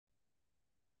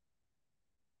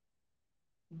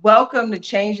Welcome to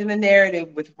Changing the Narrative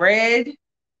with Red.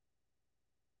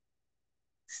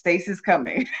 Stacey's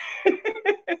coming.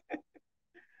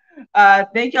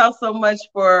 Thank y'all so much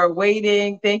for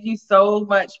waiting. Thank you so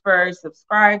much for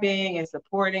subscribing and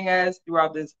supporting us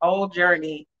throughout this whole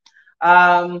journey.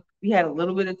 We had a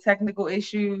little bit of technical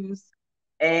issues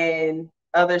and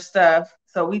other stuff.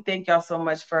 So we thank y'all so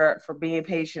much for being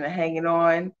patient and hanging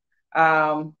on.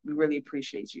 We really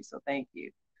appreciate you. So thank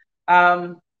you.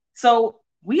 So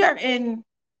we are in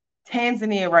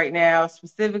Tanzania right now,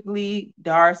 specifically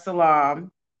Dar es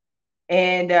Salaam,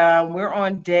 and we're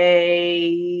on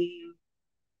day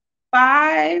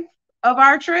 5 of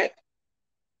our trip.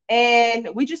 And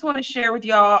we just want to share with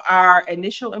y'all our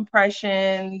initial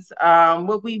impressions,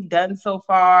 what we've done so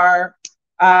far,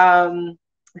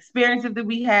 experiences that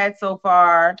we had so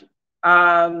far,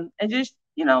 and just,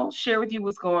 share with you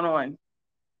what's going on.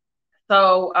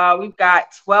 So we've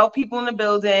got 12 people in the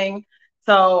building.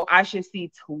 So I should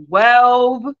see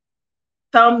 12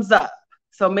 thumbs up.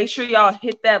 So make sure y'all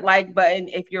hit that like button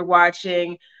if you're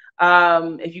watching.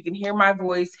 If you can hear my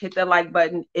voice, hit that like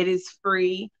button. It is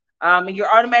free. And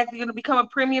you're automatically going to become a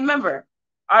premium member.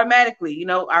 Automatically.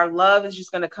 Our love is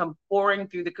just going to come pouring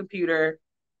through the computer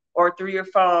or through your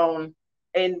phone,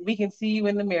 and we can see you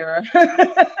in the mirror.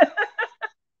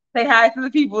 Say hi to the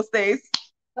people, Stace.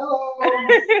 Hello.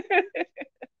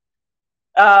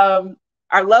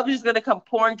 Our love is going to come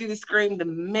pouring through the screen the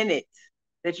minute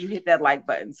that you hit that like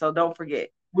button. So don't forget.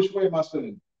 Which way am I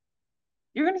sitting?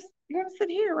 You're gonna sit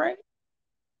here, right?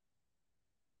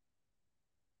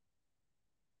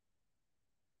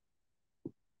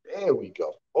 There we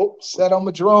go. Oh, set on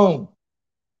my drone.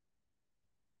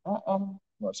 Uh-oh.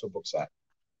 What's up, upside?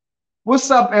 What's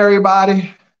up,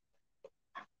 everybody?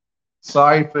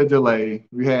 Sorry for the delay.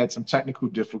 We had some technical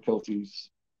difficulties.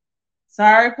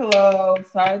 Sorry, Polo.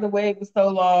 Sorry the wait was so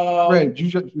long. Red,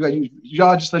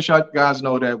 y'all just let y'all guys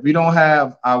know that we don't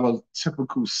have our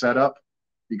typical setup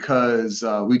because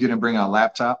we didn't bring our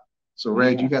laptop. So,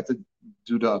 Red, you got to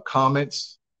do the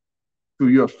comments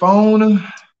through your phone.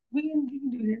 We can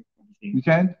do it. You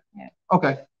can? Yeah.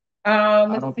 Okay.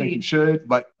 I don't think you should,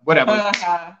 but whatever.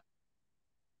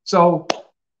 So,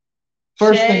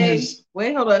 first thing is.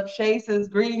 Wait, hold up. Shay says,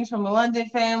 greetings from the London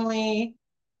family.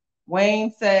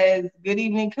 Wayne says, good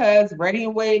evening, cuz. Ready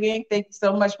and waiting. Thank you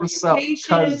so much for your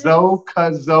patience.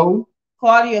 Cuzzo.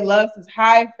 Claudia Love says,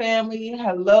 hi, family.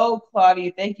 Hello,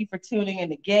 Claudia. Thank you for tuning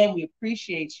in again. We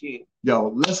appreciate you.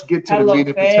 Yo, let's get to the meat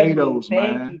and potatoes,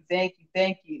 man. Thank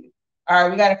you. All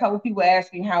right, we got a couple people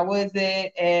asking, how was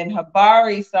it? And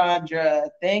Habari, Sandra,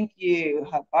 thank you,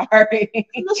 Habari.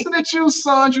 Listen at you,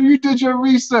 Sandra. You did your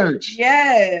research.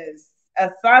 Yes.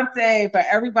 Asante for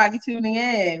everybody tuning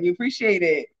in. We appreciate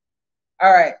it.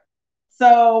 All right.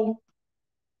 So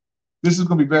this is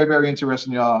going to be very, very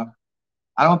interesting, y'all.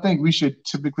 I don't think we should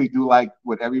typically do like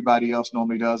what everybody else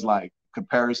normally does, like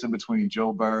comparison between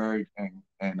Joburg and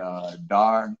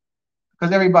Dar,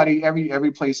 because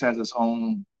every place has its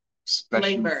own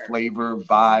special flavor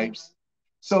vibes.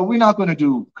 So we're not going to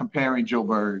do comparing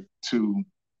Joburg to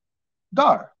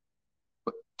Dar,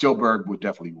 but Joburg would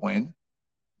definitely win,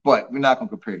 but we're not going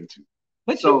to compare the two.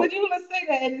 But you want to say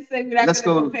that and say we're not going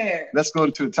to compare. Let's go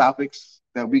to the topics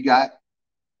that we got.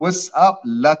 What's up,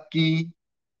 Lucky?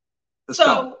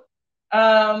 I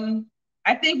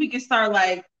think we can start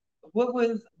like, what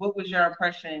was your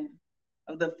impression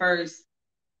of the first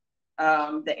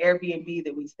the Airbnb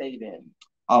that we stayed in?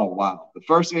 Oh wow, the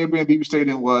first Airbnb we stayed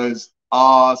in was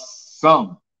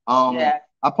awesome. Yeah.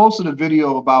 I posted a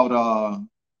video about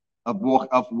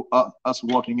us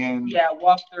walking in. Yeah,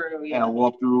 walk through. Yeah,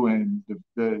 walk through, and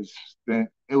it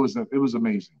was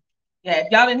amazing. Yeah,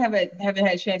 if y'all haven't had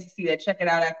a chance to see that, check it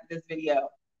out after this video.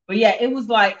 But yeah, it was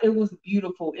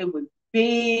beautiful. It was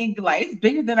big, like it's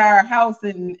bigger than our house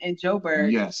in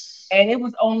Joburg. Yes. And it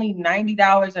was only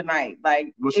 $90 a night.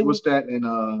 Like what's that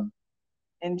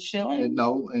in shillings?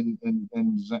 No, in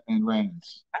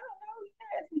rands. I don't know.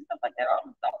 Yeah, stuff like that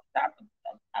on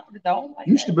top of the dome. Like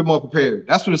you should have been more prepared.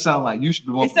 That's what it sounded like. You should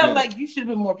be more prepared. It sounded like you should have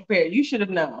been more prepared. You should have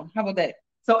known. How about that?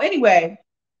 So anyway,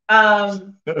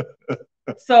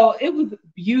 so it was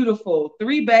beautiful.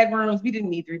 3 bedrooms. We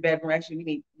didn't need 3 bedrooms.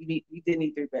 Actually, we did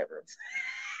need 3 bedrooms.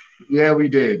 Yeah, we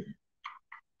did.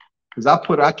 Because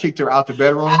I kicked her out the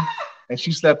bedroom and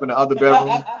she slept in the other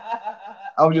bedroom.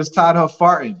 I was just tired of her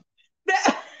farting.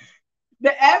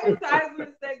 The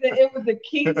advertisement said that it was a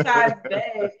king size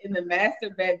bed in the master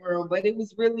bedroom, but it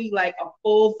was really like a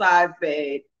full size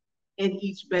bed in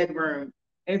each bedroom.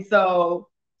 And so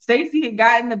Stacy had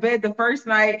gotten to bed the first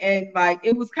night, and like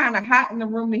it was kind of hot in the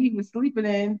room that he was sleeping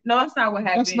in. No, that's not what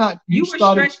happened. That's not. You You were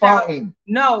started stretched out. farting.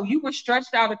 No, you were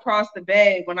stretched out across the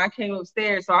bed when I came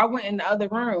upstairs. So I went in the other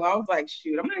room. I was like,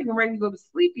 shoot, I'm not even ready to go to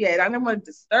sleep yet. I didn't want to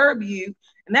disturb you.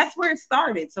 And that's where it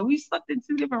started. So we slept in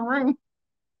two different rooms.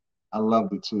 I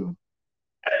loved it too.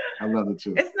 I loved it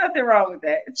too. It's nothing wrong with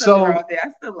that. It's nothing wrong So with that.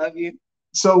 I still love you.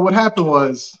 so what happened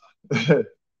was,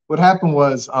 what happened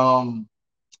was,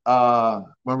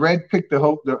 when Red picked the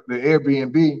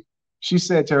Airbnb, she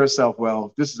said to herself,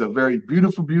 "Well, this is a very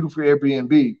beautiful, beautiful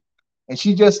Airbnb," and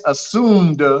she just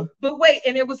assumed. But wait,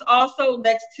 and it was also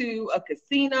next to a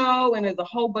casino, and there's a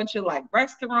whole bunch of like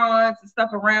restaurants and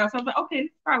stuff around. So I was like, okay,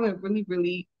 it's probably a really,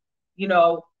 really, you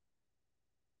know,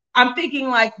 I'm thinking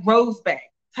like Rosebank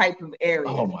type of area.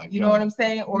 Oh my You know what God. I'm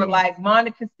saying? Or Yeah. like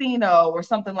Monte Casino or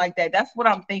something like that. That's what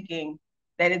I'm thinking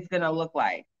that it's gonna look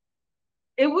like.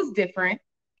 It was different.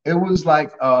 It was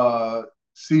like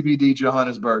CBD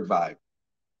Johannesburg vibe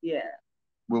Yeah.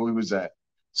 where we was at.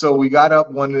 So we got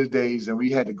up one of the days and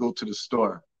we had to go to the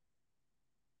store.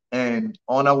 And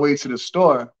on our way to the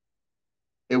store,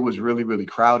 it was really, really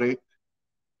crowded.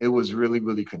 It was really,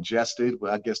 really congested.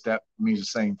 Well, I guess that means the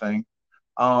same thing.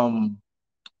 Um,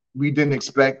 we didn't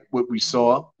expect what we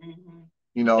saw. Mm-hmm.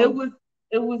 You It know, was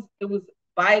it was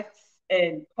bikes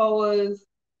and poas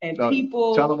and tell them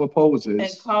people what pose and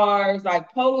is cars.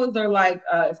 Like poas are like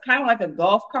it's kind of like a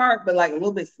golf cart, but like a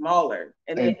little bit smaller,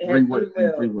 and and it has three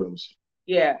and three wheels. wheels.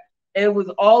 Yeah. It was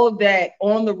all of that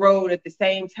on the road at the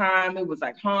same time. It was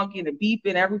like honking and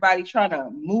beeping, everybody trying to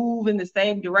move in the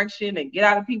same direction and get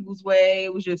out of people's way.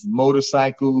 It was just,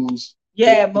 Motorcycles.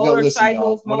 yeah, Yo, listen,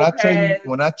 y'all. motorcycles, mopeds.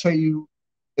 When I tell you,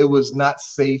 it was not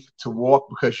safe to walk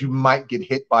because you might get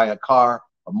hit by a car,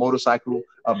 a motorcycle.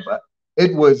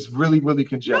 It was really, really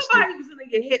congested. Nobody was going to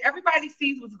get hit. Everybody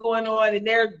sees what's going on and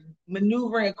they're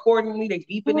maneuvering accordingly. They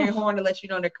beeping their horn to let you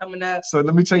know they're coming up. So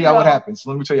let me tell y'all what happened. So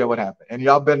let me tell y'all what happened. And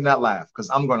y'all better not laugh because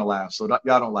I'm going to laugh. So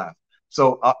y'all don't laugh.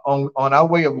 So on our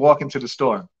way of walking to the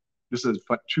store, this is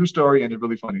a true story and it's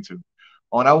really funny too.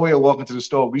 On our way of walking to the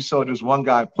store, we saw this one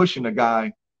guy pushing a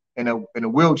guy in a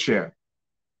wheelchair.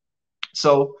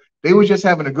 So they were just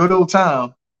having a good old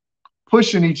time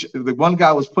pushing the one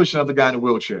guy was pushing the other guy in a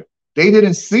wheelchair. They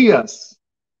didn't see us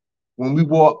when we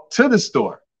walked to the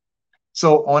store.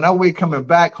 So on our way coming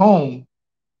back home,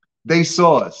 they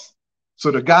saw us.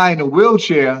 So the guy in the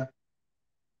wheelchair,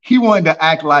 he wanted to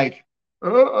act like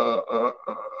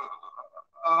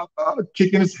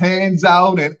kicking his hands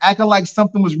out and acting like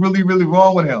something was really, really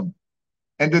wrong with him.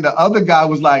 And then the other guy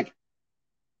was like,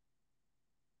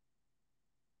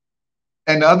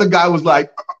 and the other guy was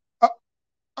like,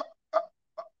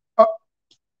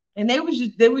 and they was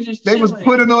just they was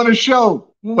putting on a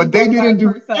show, but they didn't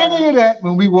do any of that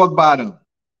when we walked by them.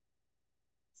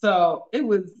 So it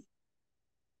was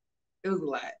a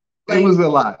lot. Like, it was a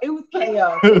lot. It was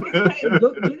chaos. Getting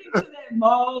to that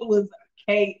mall was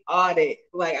chaotic.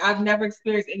 Like I've never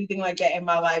experienced anything like that in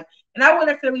my life. And I wouldn't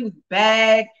necessarily it was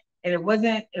bad. And it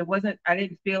wasn't, I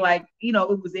didn't feel like,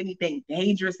 it was anything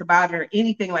dangerous about it or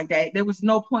anything like that. There was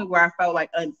no point where I felt like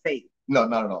unsafe. No,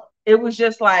 not at all. It was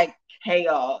just like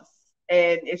chaos.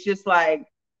 And it's just like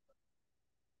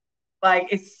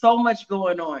it's so much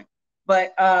going on.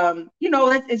 But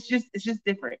it's just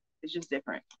different. It's just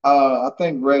different. I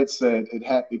think Red said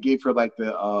it gave her like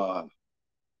the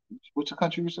what's the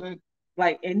country you said?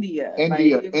 Like India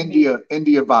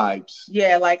vibes.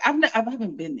 Yeah, like I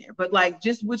haven't been there, but like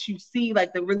just what you see,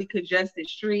 like the really congested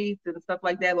streets and stuff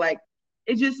like that, like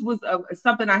it just was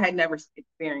something I had never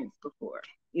experienced before.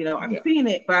 I've seen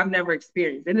it, but I've never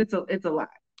experienced, and it's a lot.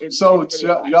 So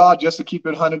y'all, just to keep it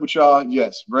 100 with y'all,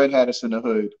 yes, Red had us in the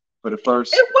hood for the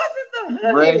first. It wasn't the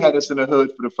hood. Red had us in the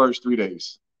hood for the first 3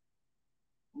 days.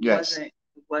 Yes. It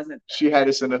wasn't. She had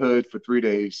us in the hood for 3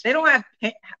 days. They don't have.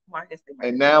 Well, I guess they might.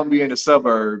 And now we're in the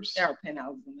suburbs. There are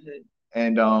penthouses in the hood.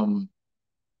 And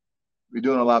we're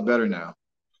doing a lot better now.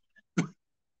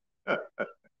 So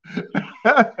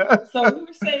we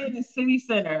were staying in the city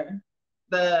center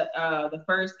the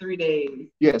first 3 days.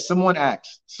 Yeah, someone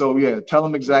asked. So yeah, tell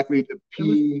them exactly the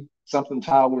P something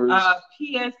towers.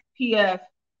 PSPF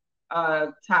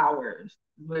towers.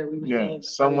 Where we were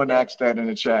someone asked that in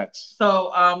the chats. So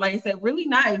like I said, really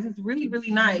nice. It's really, really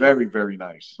nice. Very, very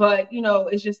nice. But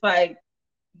it's just like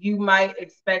you might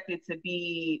expect it to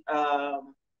be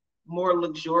more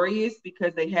luxurious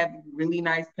because they have really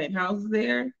nice penthouses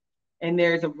there. And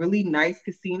there's a really nice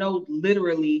casino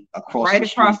literally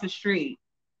across the street.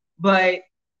 But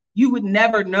you would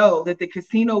never know that the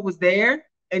casino was there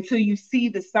until you see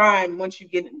the sign once you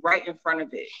get right in front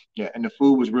of it. Yeah, and the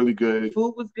food was really good.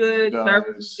 Food was good. The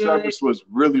Service was good. service was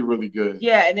really, really good.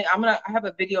 Yeah, and then I have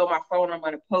a video on my phone I'm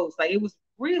gonna post. Like it was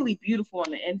really beautiful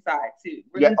on the inside too.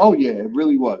 Really yeah. Oh beautiful. yeah, it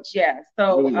really was. Yeah.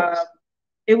 So Really was.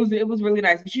 it was really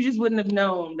nice, but you just wouldn't have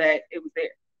known that it was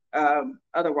there.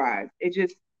 Otherwise, it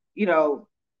just you know,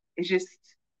 it's just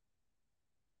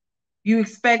you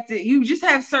expect it. You just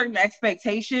have certain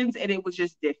expectations, and it was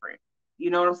just different. You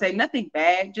know what I'm saying? Nothing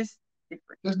bad, just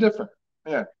different. It's different.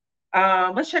 Yeah.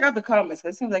 Let's check out the comments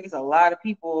because it seems like it's a lot of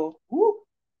people. Woo,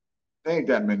 There ain't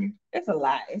that many. it's a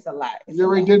lot. It's a lot. It's You a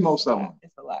already lot. did most of them.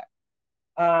 It's a lot.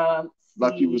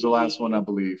 Lucky was the last one, I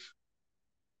believe.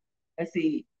 Let's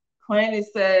see. Planet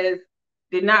says,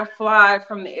 did not fly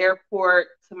from the airport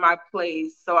to my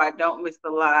place so I don't miss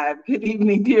the live. Good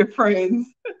evening, dear friends.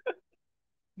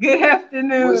 Good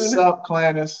afternoon. What's up,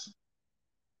 Clannis?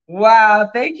 Wow.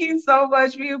 Thank you so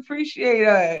much. We appreciate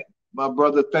it. My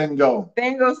brother Thengo.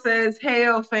 Thengo says,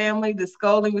 hail family. The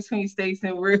scolding between States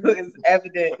and Real is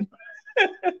evident.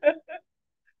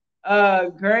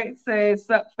 Grant says,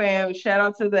 sup fam. Shout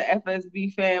out to the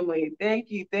FSB family.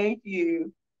 Thank you. Thank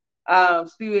you.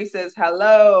 Speedway says,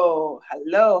 hello.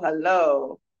 Hello.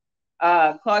 Hello.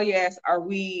 Claudia asks, are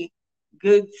we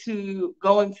good to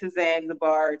going to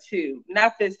Zanzibar too?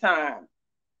 Not this time.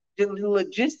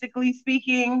 Logistically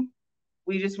speaking,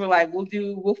 we just were like,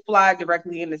 we'll fly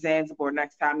directly into Zanzibar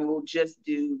next time and we'll just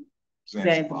do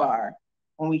Zanzibar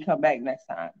when we come back next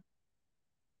time.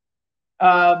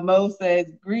 Mo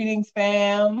says, greetings,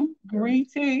 fam.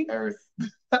 Greetings. Eric.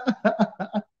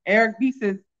 Eric B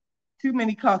says, too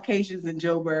many Caucasians in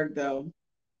Joburg, though.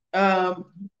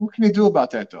 What can they do about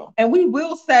that, though? And we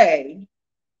will say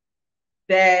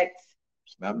that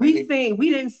we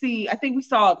didn't see, I think we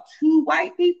saw 2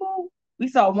 white people. We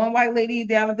saw one white lady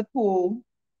down at the pool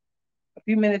a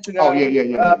few minutes ago. Oh,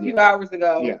 yeah. A few hours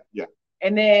ago. Yeah.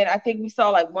 And then I think we saw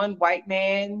like one white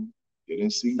man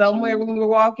didn't see somewhere when we were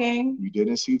walking. You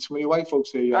didn't see too many white folks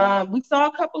here, y'all. We saw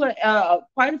a couple of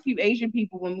quite a few Asian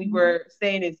people when we were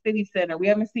staying in City Center. We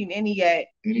haven't seen any yet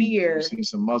here. We've seen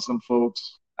some Muslim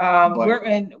folks. We're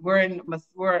in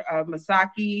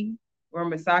Masaki. We're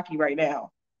in Masaki right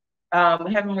now.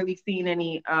 We haven't really seen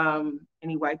any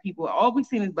white people. All we've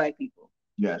seen is black people.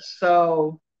 Yes.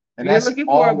 So and you're looking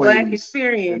for a black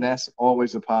experience. And that's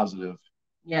always a positive.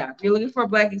 Yeah. If you're looking for a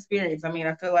black experience, I mean,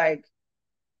 I feel like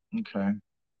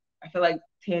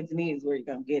Tanzania is where you're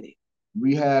gonna get it.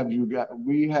 We have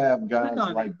guys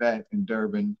like that in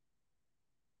Durban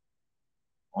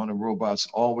on the robots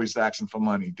always asking for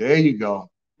money. There you go.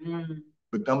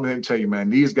 But I'm gonna tell you,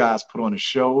 man, these guys put on a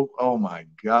show. Oh my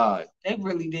God. They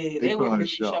really did. They were really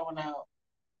showing out.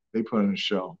 They put on a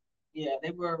show. Yeah,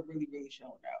 they were really, really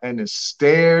showing out. And the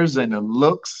stares and the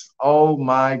looks, oh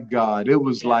my God. It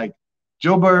was like,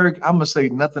 Joburg, I'm gonna say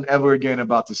nothing ever again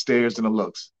about the stares and the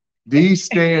looks. These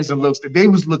stares and looks, they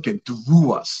was looking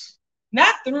through us.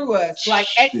 Not through us, like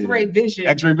X-ray vision.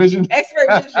 X-ray vision? X-ray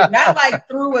vision. Not like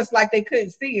through us like they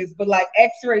couldn't see us, but like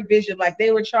X-ray vision, like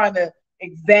they were trying to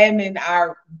examine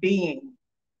our being.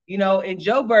 You know, in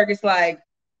Joburg, it's like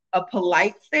a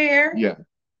polite stare. Yeah.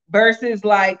 Versus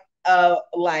like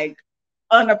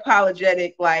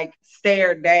unapologetic, like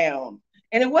stare down.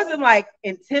 And it wasn't like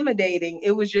intimidating.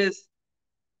 It was just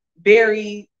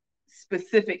very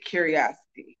specific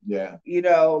curiosity. Yeah. You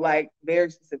know, like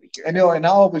very specific curiosity. And I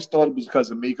always thought it was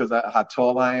because of me, because how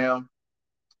tall I am.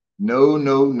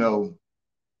 No.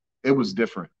 It was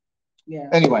different. Yeah.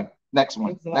 Anyway, next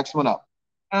one. Next one up.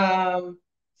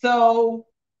 So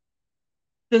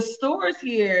the stores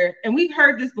here, and we've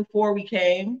heard this before we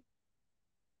came,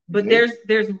 but there's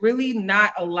really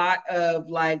not a lot of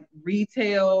like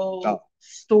retail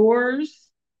stores.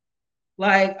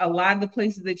 Like a lot of the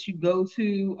places that you go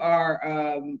to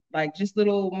are like just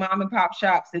little mom and pop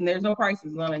shops, and there's no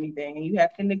prices on anything, and you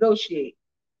have to negotiate,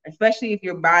 especially if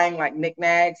you're buying like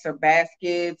knickknacks or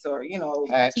baskets or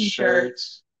hats,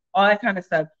 t-shirts, all that kind of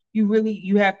stuff.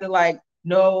 You have to like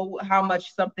know how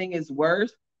much something is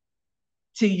worth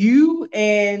to you,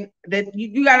 and that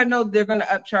you got to know they're going to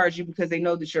upcharge you because they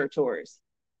know that you're a tourist.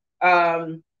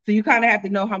 So you kind of have to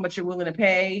know how much you're willing to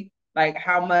pay, like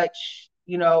how much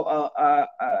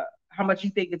how much you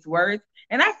think it's worth.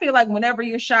 And I feel like whenever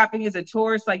you're shopping as a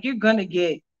tourist, like you're gonna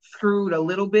get screwed a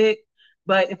little bit.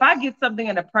 But if I get something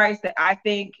at a price that I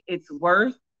think it's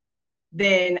worth,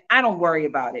 then I don't worry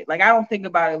about it. Like I don't think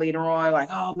about it later on, like,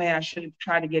 oh man, I should have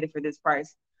tried to get it for this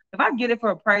price. If I get it for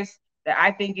a price that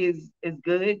I think is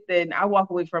good, then I walk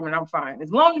away from it and I'm fine.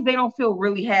 As long as they don't feel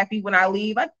really happy when I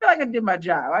leave, I feel like I did my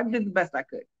job. I did the best I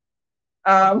could.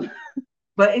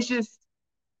 But it's just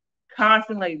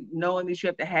constantly like, knowing that you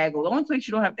have to haggle. The only place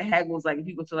you don't have to haggle is like if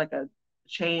you go to like a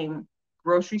chain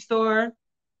grocery store,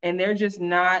 and they're just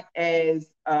not as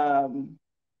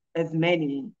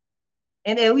many,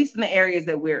 and at least in the areas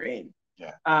that we're in.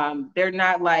 Yeah. They're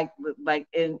not like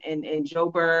in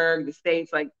Joburg, the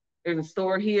States, like there's a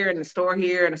store here and a store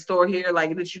here and a store here,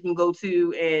 like that you can go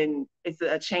to, and it's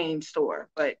a chain store,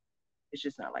 but it's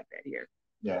just not like that here.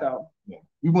 Yeah. So Yeah.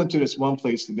 We went to this one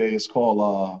place today. It's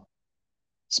called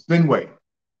Spinway,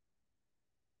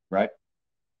 right?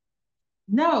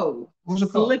 no, What was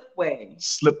it called? Slipway.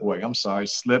 Slipway. I'm sorry.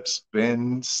 Slip,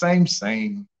 spin, same,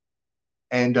 same.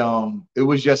 And it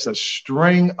was just a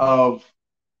string of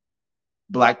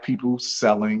black people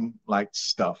selling like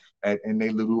stuff in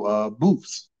their little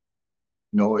booths.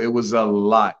 You know, it was a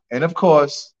lot. And of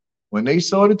course, when they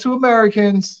saw the two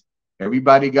Americans,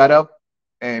 everybody got up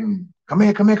and come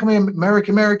here, come here, come here,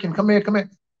 American, American, come here, come here.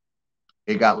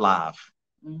 It got live.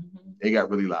 Mm-hmm. It got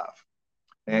really live.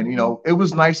 And Mm-hmm. you know, it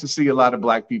was nice to see a lot of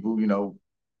black people, you know,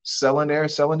 selling their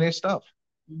stuff.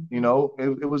 Mm-hmm. You know,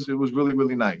 it was really,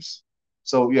 really nice.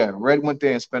 So yeah, Red went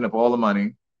there and spent up all the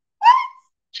money.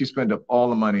 She spent up all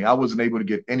the money. I wasn't able to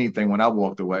get anything when I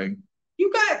walked away.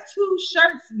 You got two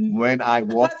shirts When I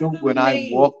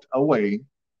made. walked away.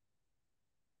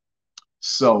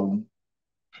 So,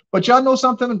 but y'all know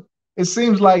something? It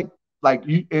seems like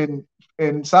you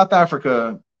in South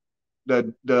Africa,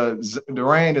 the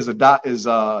rand is a dot is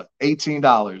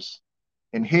 $18,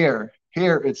 and here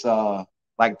it's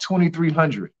like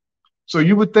 2,300. So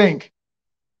you would think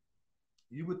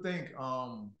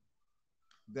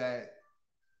that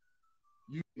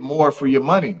you get more for your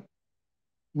money.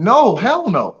 No, hell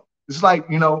no. It's like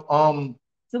It's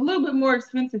a little bit more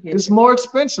expensive here. it's more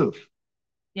expensive.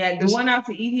 Yeah, It's going out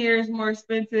to eat here is more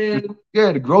expensive.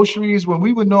 yeah, the groceries when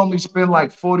we would normally spend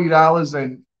like $40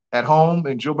 and at home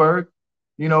in Joburg,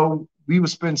 we would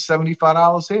spend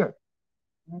 $75 here.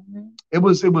 Mm-hmm. It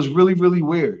was really, really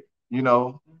weird, you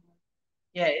know.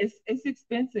 Yeah, it's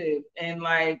expensive, and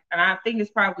I think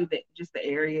it's probably just the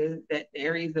areas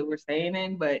that we're staying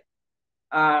in, but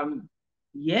um,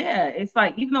 yeah, it's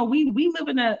like even though we live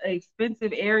in a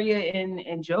expensive area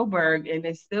in Joburg, and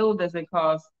it still doesn't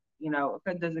cost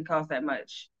it doesn't cost that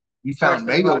much We for us found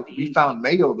to go mayo. out to We eat. found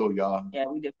mayo though, y'all. Yeah,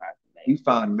 we did find some We mayo.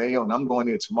 found mayo, and I'm going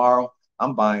there tomorrow.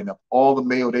 I'm buying up all the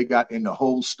mayo they got in the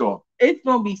whole store. It's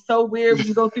gonna be so weird when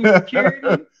you go through security.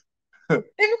 They're gonna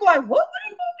be like, "What are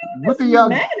you What do gonna do y'all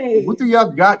with this what do mayonnaise?"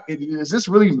 y'all got? Is this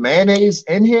really mayonnaise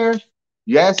in here?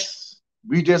 Yes.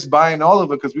 We just buying all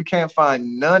of it because we can't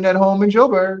find none at home in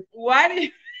Joburg. Why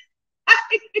did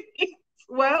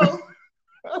 12,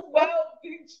 12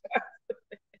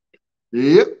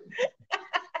 Yep.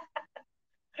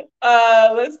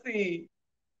 let's see.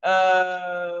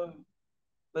 Um,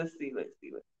 let's see.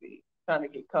 Trying to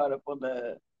get caught up on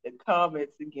the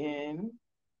comments again.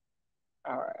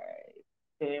 All right,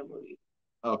 family.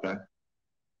 Okay.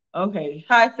 Okay,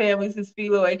 hi family. This is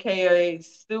Philo, aka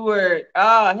Stuart.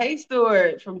 Hey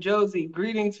Stuart from Josie.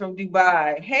 Greetings from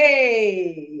Dubai.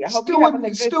 Hey, I hope you're having a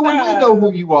good Stewart, we know who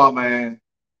time. you are, man.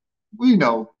 We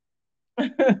know.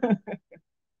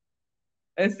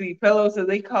 Let's see. Fellow says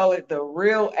they call it the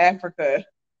real Africa.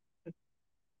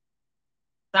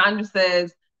 Sandra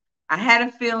says, I had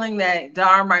a feeling that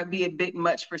Dar might be a bit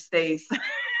much for Stace.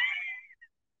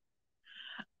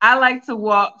 I like to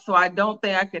walk, so I don't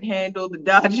think I could handle the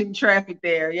dodging traffic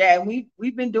there. Yeah, and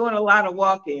we've been doing a lot of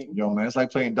walking. Yo, man, it's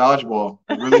like playing dodgeball.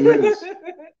 It really is. It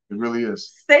really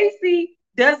is. Stacy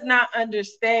does not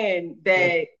understand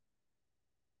that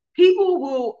people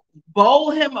will bowl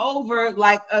him over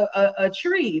like a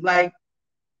tree. Like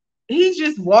he's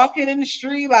just walking in the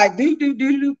street, like do do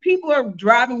do do. People are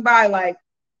driving by, like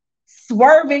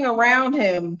swerving around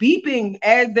him, beeping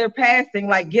as they're passing,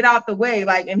 like get out the way,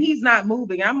 like, and he's not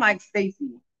moving. I'm like,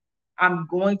 Stacy, I'm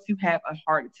going to have a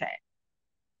heart attack.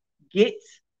 Get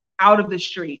out of the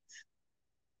street.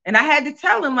 And I had to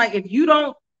tell him, like, if you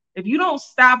don't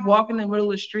stop walking in the middle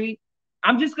of the street,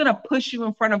 I'm just gonna push you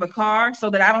in front of a car so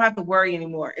that I don't have to worry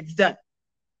anymore. It's done.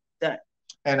 Done.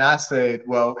 And I said,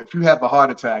 well, if you have a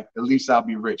heart attack, at least I'll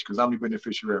be rich because I'm the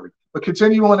beneficiary. But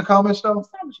continue on the comments, though. That's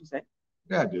not what you said.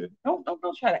 Yeah, I did. Don't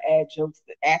try to add jokes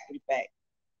after the fact.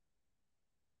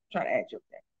 Try to add jokes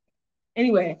after.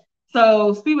 Anyway,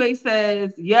 so Speedway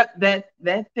says, "Yep,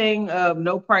 that thing of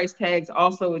no price tags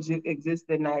also exists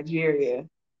in Nigeria."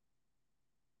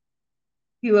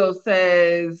 Hilo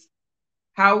says,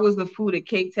 "How was the food at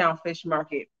Cape Town Fish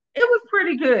Market?" It was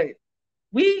pretty good.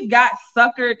 We got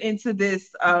suckered into this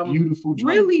Beautiful drink.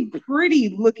 really pretty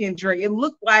looking drink. It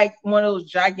looked like one of those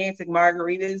gigantic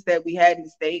margaritas that we had in the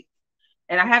States.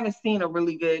 and I haven't seen a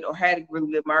really good or had a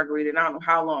really good margarita in I don't know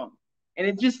how long. And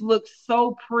it just looks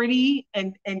so pretty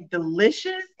and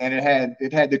delicious. And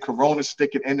it had the Corona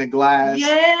sticking in the glass. And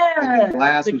Yeah, the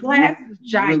glass really, is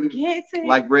really gigantic.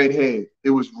 like redhead.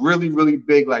 It was really, really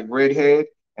big, like redhead,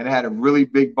 and it had a really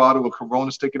big bottle of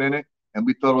Corona sticking in it. And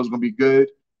we thought it was gonna be good,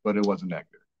 but it wasn't that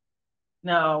good.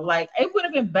 No, like it would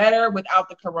have been better without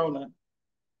the Corona.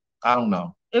 I don't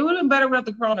know. It would have been better without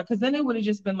the Corona because then it would have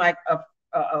just been like a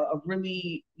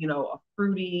really a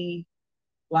fruity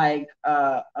like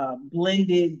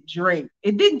blended drink.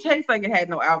 It didn't taste like it had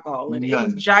no alcohol in it. It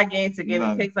was gigantic and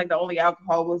it tastes like the only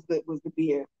alcohol was the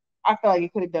beer. I felt like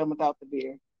it could have done without the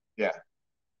beer. Yeah.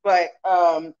 But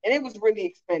and it was really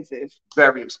expensive.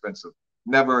 Very expensive.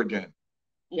 Never again.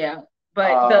 Yeah.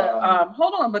 But the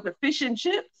hold on, but the fish and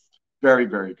chips. Very,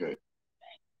 very good.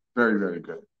 Very, very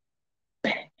good.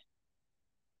 Bang.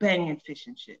 Banging fish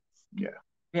and chips. Yeah.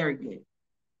 Very good.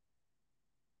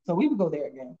 So we would go there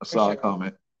again. I saw a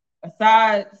comment.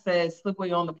 Assad says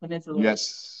Slipway on the peninsula.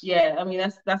 Yes. Yeah, I mean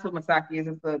that's what Masaki is.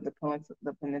 It's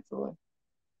the peninsula.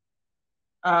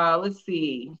 Let's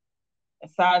see.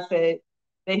 Assad said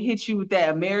they hit you with that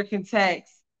American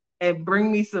tax and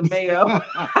bring me some mayo.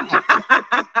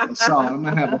 Assad, I'm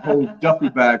gonna have a whole duffel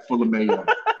bag full of mayo.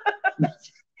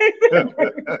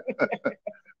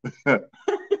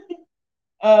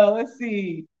 Let's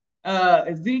see.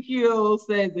 Ezekiel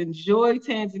says, enjoy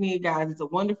Tanzania, guys. It's a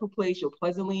wonderful place. You'll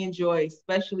pleasantly enjoy,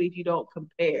 especially if you don't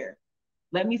compare.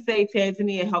 Let me say,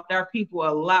 Tanzania helped our people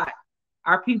a lot.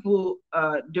 Our people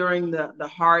during the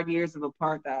hard years of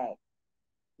apartheid.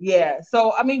 Yeah.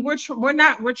 So I mean, we're trying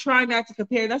not to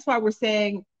compare. That's why we're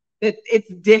saying that it's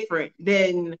different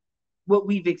than what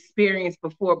we've experienced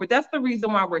before. But that's the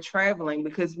reason why we're traveling,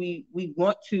 because we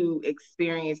want to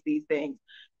experience these things.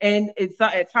 And it's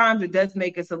at times it does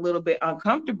make us a little bit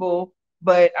uncomfortable,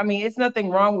 but I mean, it's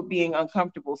nothing wrong with being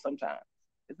uncomfortable sometimes.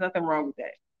 There's nothing wrong with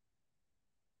that.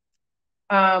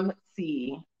 Let's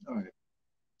see. All right.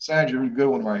 Sandra, good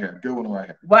one right here. Good one right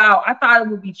here. Wow, I thought it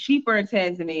would be cheaper in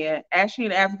Tanzania. Ashley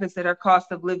in Africa said her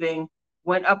cost of living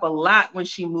went up a lot when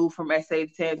she moved from SA to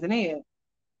Tanzania.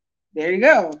 There you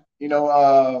go. You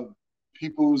know,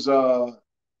 people's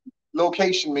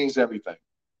location means everything.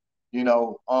 You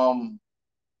know,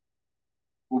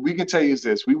 what we can tell you is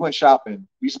this: we went shopping,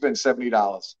 we spent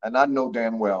 $70, and I know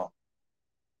damn well,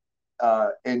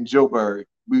 in Joburg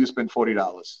we would spend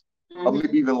 $40, or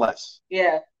maybe even less.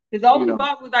 Yeah, because all we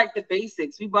bought was like the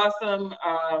basics. We bought some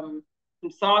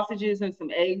sausages and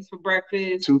some eggs for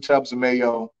breakfast. 2 tubs of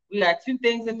mayo. We got 2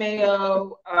 things of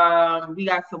mayo. We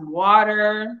got some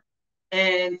water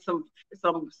and some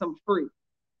fruit.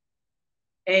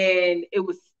 And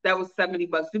that was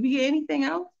 $70. Did we get anything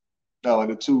else? No,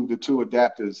 the two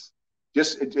adapters.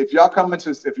 Just if y'all come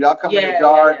into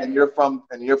Dar and you're from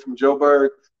Joburg,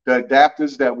 the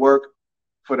adapters that work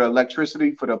for the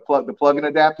electricity, for the plug-in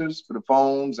adapters for the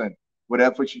phones and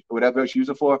whatever else you're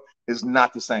using for is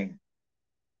not the same.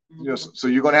 You know, so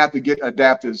you're gonna have to get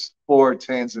adapters for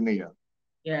Tanzania.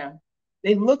 Yeah,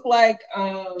 they look like.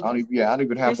 I don't even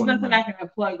have there's one. There's nothing I can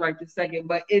unplug right this second,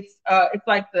 but it's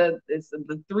like the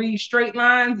 3 straight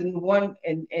lines and one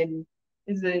and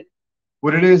is it?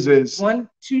 What it is 1,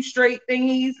 2 straight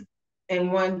thingies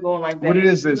and one going like that. What it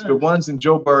is the ones in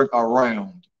Joburg are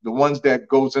round. The ones that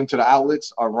goes into the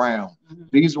outlets are round.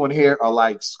 These one here are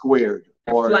like squared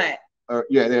or flat.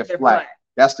 They're flat.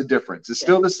 That's the difference. It's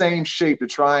still the same shape, the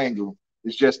triangle.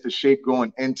 It's just the shape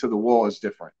going into the wall is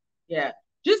different. Yeah.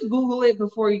 Just Google it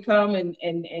before you come and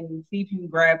see if you can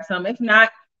grab some. If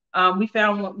not, we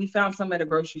found some at a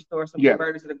grocery store, some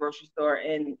converters at a grocery store,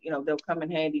 and they'll come in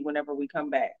handy whenever we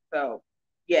come back. So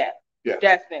yeah.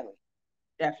 Definitely.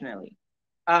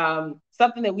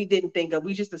 Something that we didn't think of.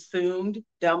 We just assumed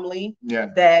dumbly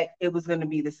that it was going to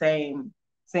be the same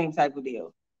type of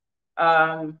deal.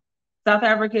 South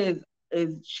Africa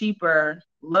is cheaper.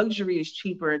 Luxury is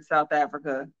cheaper in South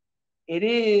Africa. It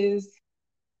is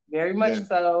very much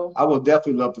so. I would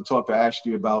definitely love to talk to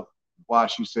Ashley about why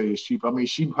she say it's cheap. I mean,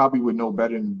 she probably would know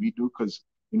better than we do because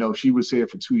she was here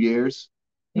for 2 years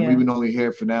and we've been only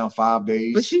here for now 5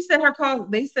 days. But she said her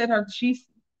cost. They said her. She's.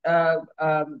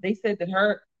 They said that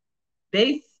her.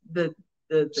 The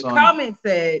comment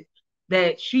said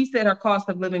that she said her cost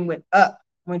of living went up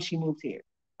when she moved here.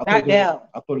 Not down.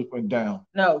 I thought it went down.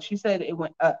 No, she said it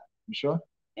went up. You sure?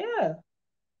 Yeah.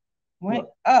 Went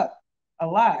up a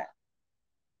lot.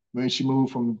 When she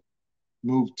moved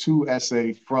to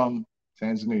SA from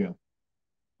Tanzania.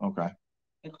 Okay.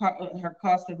 Her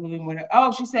cost of living went up.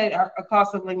 Oh, she said her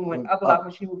cost of living went up a lot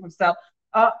when she moved from South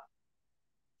up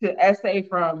to SA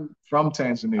from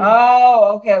Tanzania.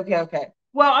 Oh, okay.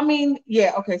 Well, I mean,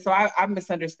 yeah, okay. So I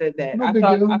misunderstood that. No big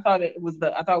deal. I thought it was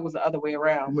the other way You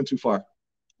around. went too far.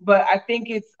 But I think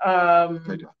it's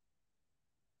Okay.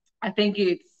 I think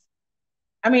it's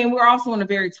I mean, we're also in a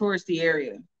very touristy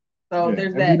area. So Yeah, there's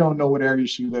and we that. don't know what area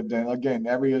she lived in. Again,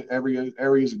 every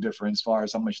areas are different as far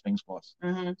as how much things cost.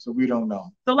 Mm-hmm. So we don't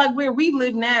know. So like where we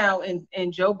live now in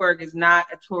Joburg is not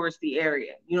a touristy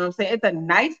area. You know what I'm saying? It's a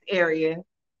nice area,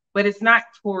 but it's not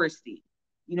touristy.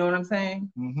 You know what I'm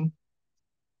saying? Mm-hmm.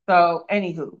 So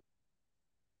anywho,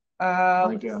 Right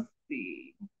let's there,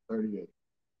 see. 38.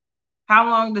 How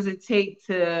long does it take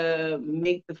to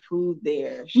make the food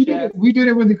there, We chef? didn't we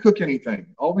didn't really cook anything.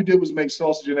 All we did was make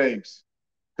sausage and eggs.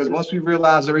 Because once we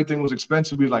realized everything was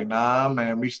expensive, we was like, nah,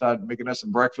 man. We started making us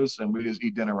some breakfast and we just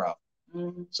eat dinner out.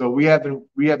 Mm-hmm. So we haven't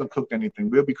cooked anything.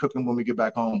 We'll be cooking when we get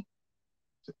back home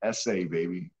to SA,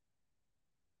 baby.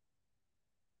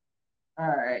 All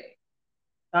right.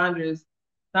 Sandra's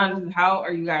Sandra's, how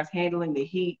are you guys handling the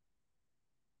heat?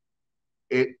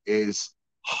 It is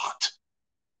hot.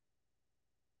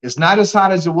 It's not as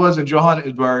hot as it was in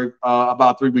Johannesburg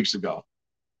about 3 weeks ago.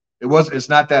 It's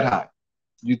not that hot.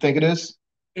 You think it is?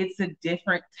 It's a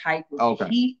different type of Okay.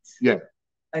 heat, Yeah.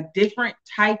 a different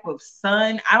type of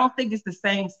sun. I don't think it's the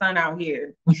same sun out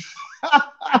here.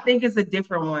 I think it's a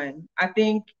different one. I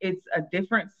think it's a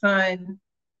different sun,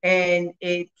 and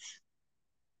it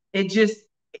just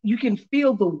you can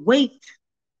feel the weight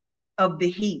of the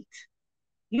heat.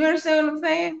 You understand what I'm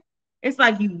saying? It's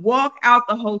like you walk out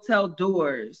the hotel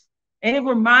doors, and it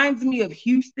reminds me of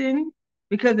Houston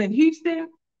because in Houston,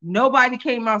 nobody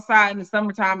came outside in the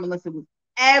summertime unless it was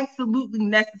absolutely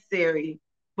necessary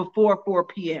before 4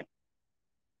 p.m.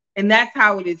 And that's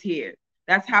how it is here.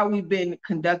 That's how we've been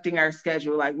conducting our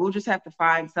schedule. Like we'll just have to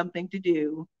find something to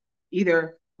do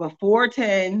either before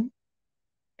 10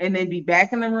 and then be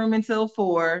back in the room until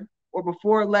 4, or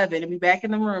before 11 and be back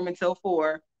in the room until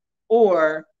 4,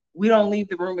 or we don't leave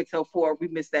the room until 4. We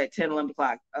miss that 10, 11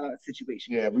 o'clock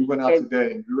situation. Yeah, we went out And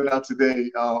today.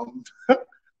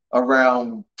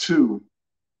 Around 2,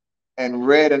 and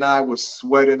Red and I was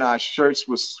sweating. Our shirts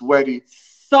were sweaty,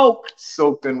 soaked.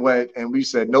 soaked and wet. And we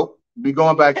said, nope, we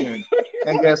going back in.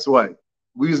 And guess what?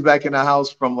 We was back in the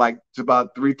house from like to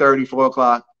about 3:30, 4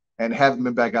 o'clock, and haven't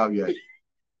been back out yet.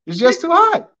 It's just too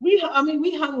hot. We hung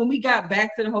when we got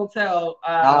back to the hotel.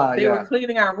 They were Yeah.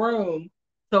 cleaning our room,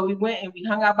 so we went and we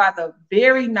hung out by the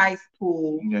very nice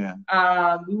pool.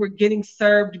 Yeah. We were getting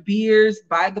served beers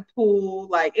by the pool.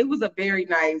 Like it was a very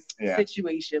nice Yeah.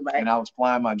 situation. Like, And I was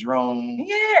flying my drone.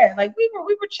 yeah, like we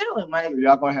were chilling. Like So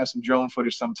y'all gonna have some drone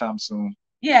footage sometime soon.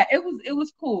 yeah, it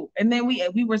was cool. And then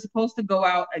we were supposed to go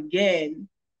out again,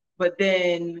 but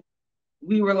then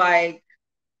we were like,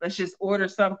 let's just order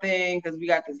something because we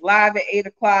got this live at 8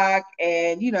 o'clock,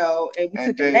 and and we And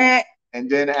took a then nap. and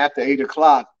then after 8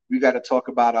 o'clock, we got to talk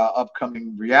about our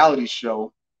upcoming reality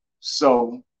show.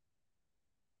 So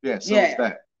yeah, so it's Yeah,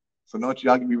 that. So don't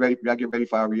y'all get ready. Y'all get ready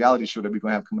for our reality show that we're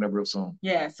gonna have coming up real soon.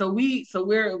 yeah. So we're in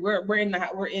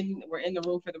the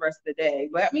room for the rest of the day.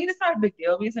 But I mean, it's not a big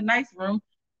deal. I mean, it's a nice room.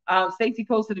 Stacey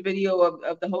posted a video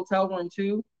of the hotel room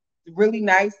too. It's really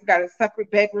nice. It's got a separate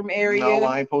bedroom No, area.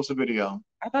 I ain't post a video.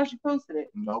 I thought you posted it.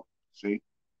 Nope. See?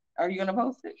 Are you gonna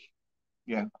post it?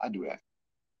 Yeah, I do that.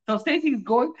 So Stacey's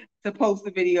going to post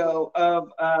a video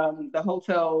of the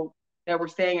hotel that we're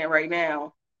staying at right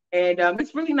now, and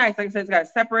it's really nice. Like I said, it's got a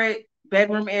separate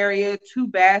bedroom area, 2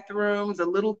 bathrooms, a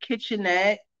little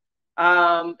kitchenette.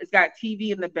 It's got TV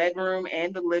in the bedroom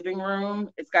and the living room.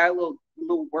 It's got a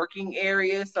little working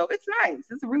area, so it's nice.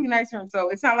 It's a really nice room. So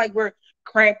it's not like we're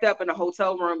cramped up in a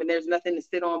hotel room and there's nothing to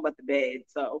sit on but the bed.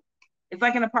 So it's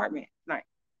like an apartment. It's nice.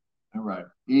 All right.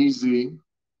 Easy.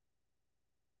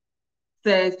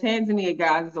 Says Tanzania,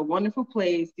 guys, is a wonderful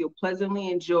place you'll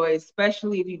pleasantly enjoy,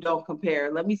 especially if you don't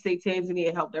compare. Let me say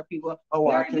Tanzania helped our people.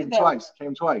 Oh, I came twice.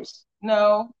 Came twice.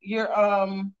 No, you're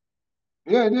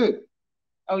Yeah, I did.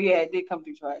 oh yeah, it did come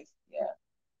through twice. Yeah.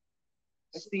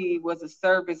 Let's see, was the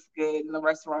service good in the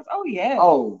restaurants? Oh yeah.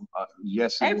 Oh,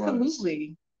 yes, it was.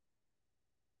 Absolutely.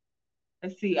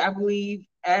 Let's see. I believe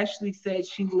Ashley said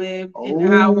she lived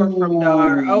an hour from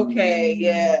Dar. Okay,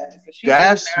 yeah. So she lived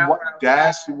That's an what. hour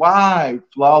That's outside. why.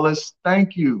 Flawless.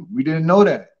 Thank you. We didn't know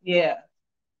that. Yeah.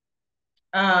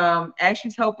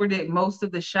 Ashley's helper did most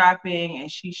of the shopping,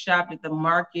 and she shopped at the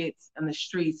markets and the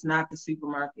streets, not the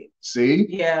supermarket. See?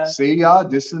 Yeah. See, y'all.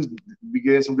 This is we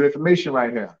getting some good information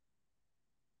right here.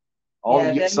 All Yeah,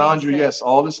 that makes Sandra, sense. yes,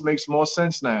 all this makes more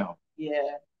sense now.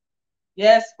 Yeah.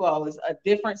 Yes, flawless. A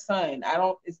different sun. I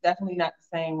don't. It's definitely not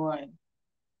the same one.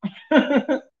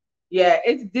 Yeah,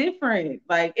 it's different.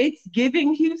 Like it's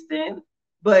giving Houston,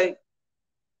 but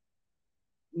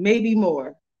maybe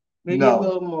more, maybe a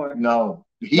little more. No.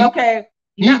 Okay,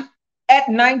 not at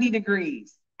 90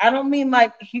 degrees. I don't mean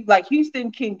like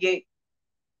Houston can get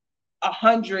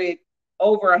 100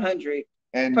 over 100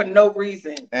 for no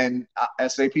reason. And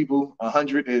SA people,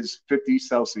 100 is 50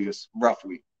 Celsius,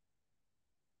 roughly.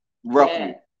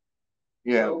 Roughly.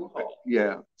 Yeah.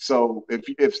 Yeah. So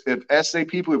if SA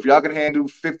people, if y'all can handle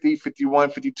 50,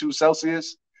 51, 52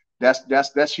 Celsius,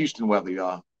 that's Houston weather,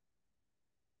 y'all.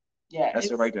 Yeah, that's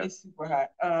it right there. It's super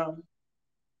hot.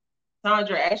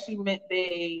 Sandra actually meant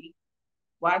they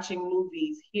watching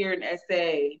movies here in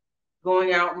SA,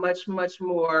 going out much, much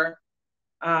more,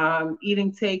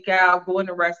 eating takeout, going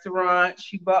to restaurants.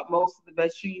 She bought most of the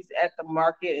veggies at the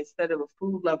market instead of a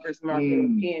food lovers market or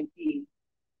PNP.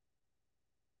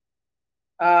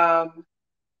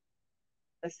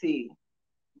 Let's see.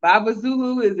 Baba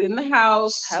Zulu is in the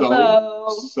house.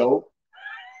 Hello.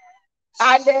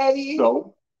 Hi, Daddy.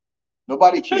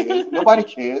 Nobody cares. Nobody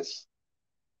cares.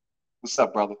 What's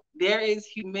up, brother? There is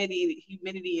humidity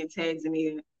in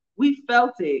Tanzania. We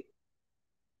felt it.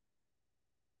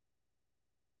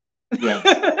 Yeah.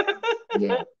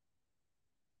 Yeah.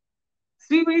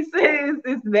 Stevie says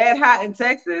it's that hot in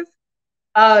Texas.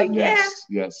 Yes.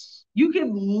 Yes. You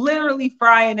can literally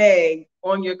fry an egg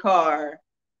on your car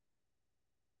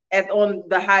on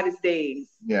the hottest days.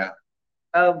 Yeah.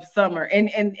 Of summer.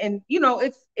 And you know,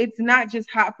 it's not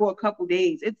just hot for a couple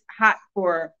days. It's hot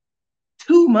for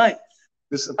 2 months.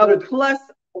 This is of plus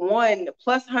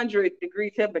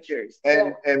 100-degree temperatures.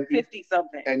 And 50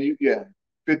 something. And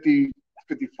 50,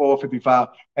 54, 55.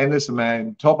 And listen,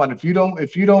 man, talk about if you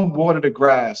don't water the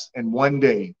grass in one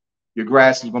day, your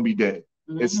grass is gonna be dead.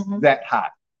 Mm-hmm. It's that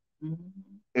hot.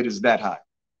 Mm-hmm. It is that hot.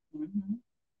 Mm-hmm.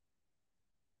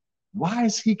 Why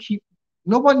is he keep?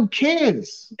 No one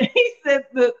cares. He said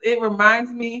that it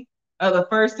reminds me of the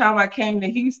first time I came to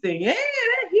Houston. Yeah,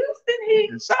 that Houston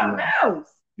heat is something else.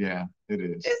 Yeah, it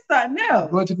is. It's something else.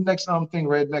 Go to the next thing,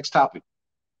 Red. Next topic.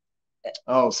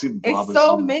 Oh, see, it's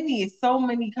so many. It's so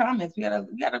many comments. We gotta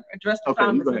address the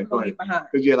comments. Okay, go ahead.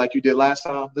 Because like you did last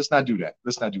time. Let's not do that.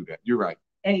 You're right.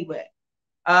 Anyway,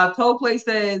 Coldplay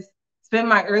says, spent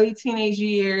my early teenage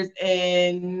years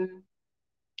in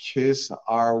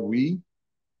Kisarawe.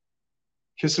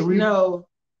 No,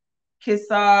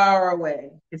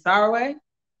 Kisarawe.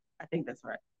 I think that's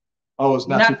right. Oh, it's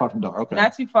not too far from Dar. Okay.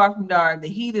 Not too far from Dar. The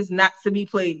heat is not to be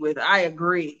played with. I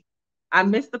agree. I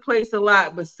miss the place a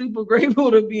lot, but super grateful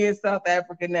to be in South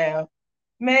Africa now.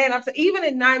 Man, even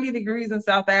at 90 degrees in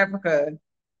South Africa,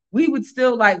 we would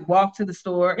still like walk to the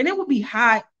store and it would be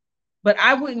hot, but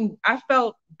I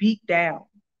felt beat down.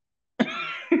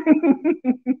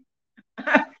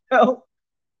 I felt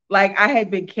like I had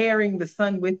been carrying the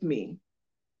sun with me,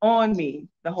 on me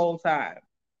the whole time.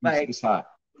 Like it's hot.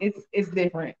 It's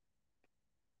different.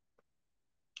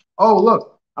 Oh,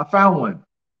 look, I found one.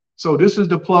 So this is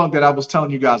the plug that I was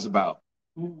telling you guys about.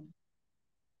 Mm.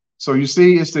 So you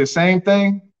see, it's the same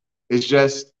thing. It's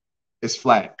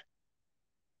flat.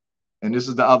 And this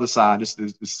is the other side. It's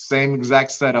the same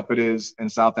exact setup it is in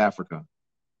South Africa.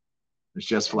 It's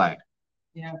just flat.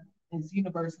 Yeah, it's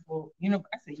universal. I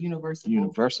say universal.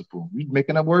 Universal. You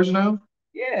making up words now?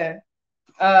 Yeah.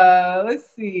 Let's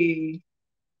see.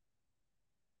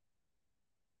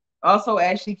 Also,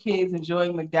 Ashley kids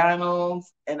enjoying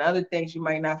McDonald's and other things you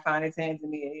might not find in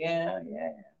Tanzania.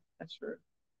 Yeah, that's true.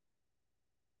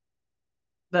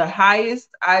 The highest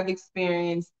I've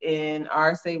experienced in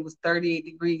RSA was 38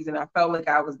 degrees, and I felt like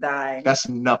I was dying. That's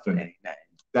nothing.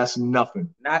 That's nothing.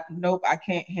 Nope, I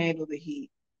can't handle the heat.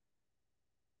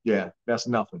 Yeah, that's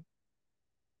nothing.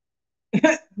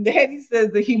 Daddy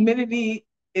says the humidity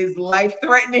is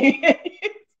life-threatening.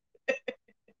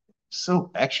 So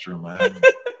extra, man.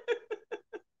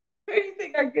 Where do you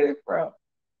think I get it from?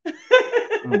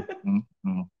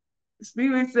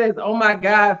 Steven says, oh my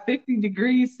God, 50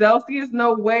 degrees Celsius?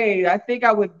 No way. I think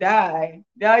I would die.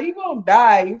 Now you won't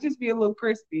die. You just be a little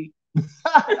crispy.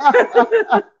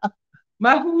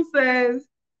 Mahu says,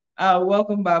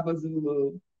 welcome, Baba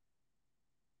Zulu.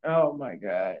 Oh my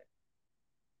God.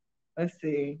 Let's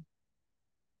see.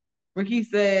 Ricky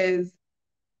says,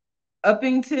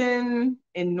 Uppington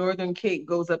in Northern Cape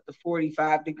goes up to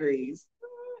 45 degrees.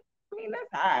 I mean,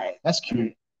 that's high. That's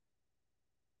cute.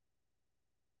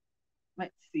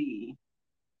 Let's see.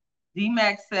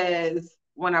 D-Max says,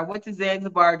 when I went to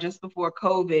Zanzibar just before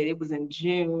COVID, it was in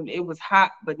June. It was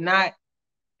hot, but not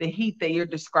the heat that you're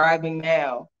describing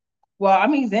now. Well, I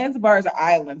mean, Zanzibar is an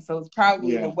island, so it's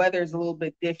probably the weather is a little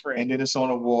bit different. And then it's on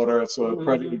the water, so it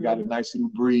probably got a nice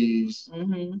little breeze. So.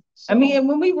 I mean, and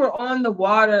when we were on the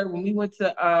water, when we went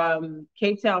to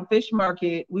Cape Town Fish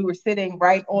Market, we were sitting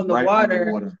right on the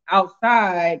water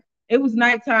outside. It was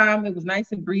nighttime. It was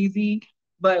nice and breezy.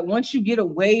 But once you get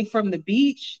away from the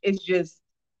beach, it's just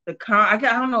I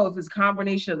don't know if it's a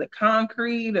combination of the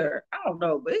concrete or I don't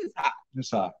know, but it's hot.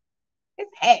 It's hot.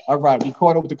 It's hot. All right, we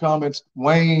caught up with the comments.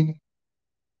 Wayne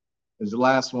is the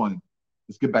last one.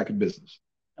 Let's get back to business.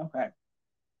 Okay.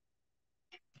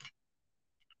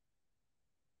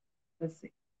 Let's see.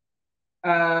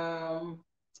 Talk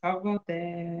about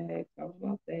that. Talk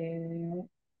about that.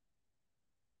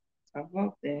 Talk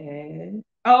about that.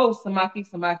 Oh, Samaki.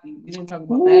 We didn't talk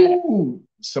about that.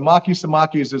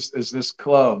 Samaki is this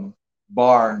club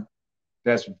bar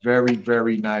that's very,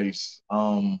 very nice.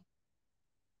 I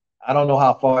don't know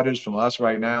how far it is from us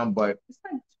right now, but it's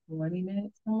like 20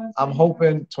 minutes from us. I'm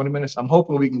hoping 20 minutes. I'm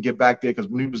hoping we can get back there because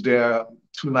when we was there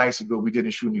 2 nights ago, we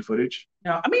didn't shoot any footage.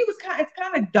 No, I mean it's kind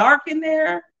of dark in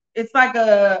there. It's like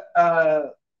a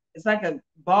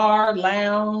bar,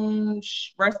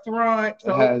 lounge, restaurant.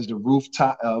 So it has the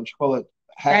rooftop. What you call it?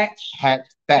 Thatch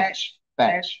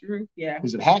roof. Yeah.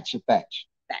 Is it hatch or thatch?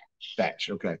 Thatch.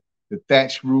 Okay. The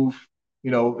thatch roof.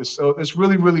 You know, it's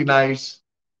really, really nice.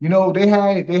 You know, they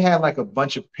had like a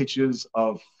bunch of pictures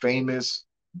of famous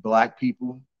Black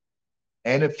people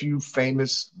and a few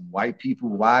famous white people.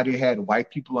 Why they had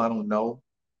white people, I don't know.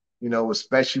 You know,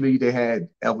 especially they had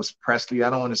Elvis Presley. I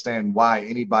don't understand why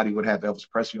anybody would have Elvis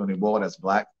Presley on their wall that's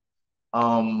Black.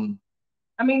 I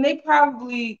mean, they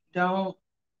probably don't.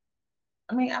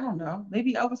 I mean, I don't know.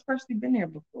 Maybe Elvis Presley been there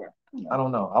before. I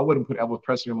don't know. I wouldn't put Elvis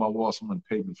Presley on my wall. Someone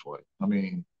paid me for it. I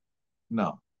mean,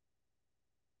 no.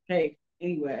 Hey,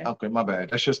 anyway. Okay, my bad.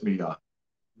 That's just me, y'all.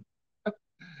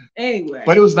 Anyway.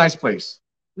 But it was a nice place.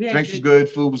 Drinks was good.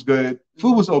 Food was good.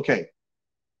 Food was okay.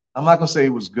 I'm not gonna say it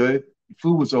was good.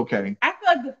 Food was okay. I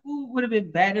feel like the food would have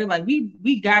been better. Like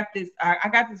we got this. I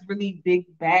got this really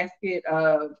big basket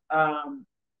of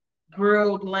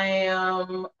grilled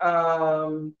lamb,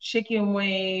 chicken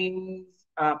wings,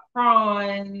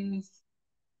 prawns.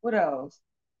 What else?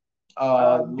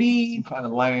 Beef. Some kind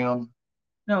of lamb.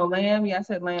 No, lamb. Yeah, I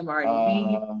said lamb already.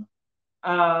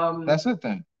 Beef. That's it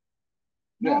then.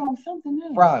 No, something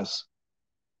else. Fries.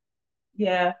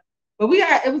 Yeah. But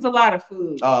it was a lot of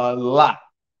food. A lot.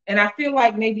 And I feel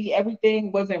like maybe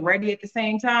everything wasn't ready at the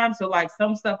same time. So like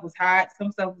some stuff was hot,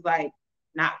 some stuff was like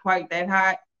not quite that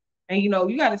hot. And you know,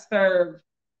 you gotta serve,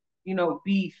 you know,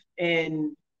 beef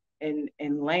and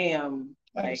lamb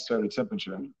like serve the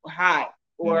temperature hot.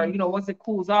 Or, you know, once it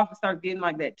cools off, it starts getting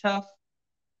like that tough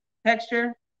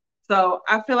texture. So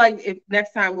I feel like if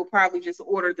next time we'll probably just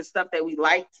order the stuff that we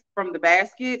liked from the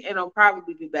basket, and it'll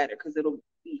probably be better because it'll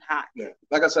be hot. Yeah,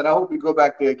 like I said, I hope we go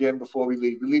back there again before we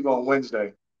leave. We leave on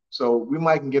Wednesday, so we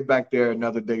might can get back there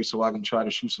another day so I can try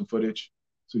to shoot some footage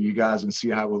so you guys can see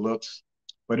how it looks.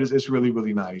 But it's really,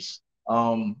 really nice.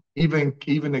 Even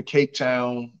the Cape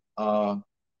Town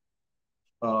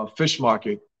fish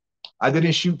market, I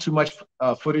didn't shoot too much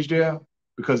footage there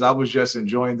because I was just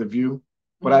enjoying the view.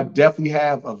 But I definitely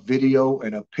have a video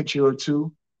and a picture or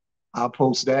two. I'll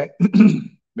post that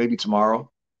maybe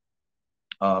tomorrow,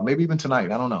 maybe even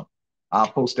tonight. I don't know. I'll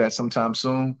post that sometime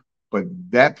soon. But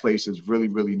that place is really,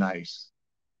 really nice.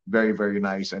 Very, very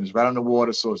nice. And it's right on the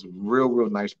water, so it's a real,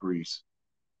 real nice breeze.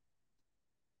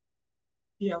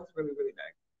 Yeah, it was really, really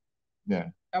nice. Yeah.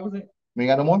 That was it. We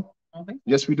got no more? I don't think so.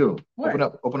 Yes, we do.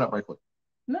 What? Open up right quick.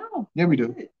 No. Yeah, we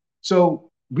do. So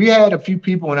we had a few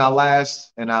people in our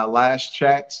last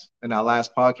chats, in our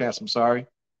last podcast, I'm sorry.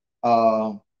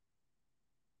 That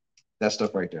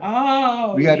stuff right there.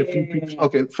 Oh, we had a few people.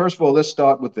 Okay, first of all, let's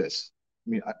start with this.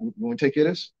 You want to take care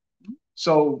of this?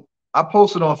 So I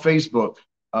posted on Facebook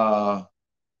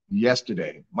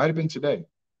yesterday. Might have been today.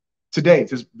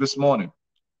 This morning.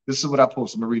 This is what I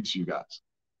posted. I'm going to read it to you guys.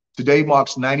 Today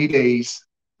marks 90 days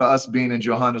for us being in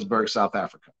Johannesburg, South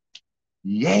Africa.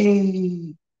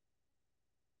 Yay!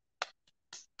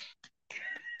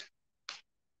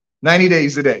 90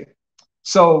 days today.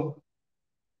 So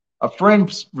a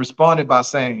friend responded by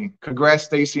saying, congrats,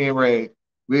 Stacy and Red.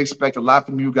 We expect a lot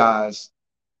from you guys.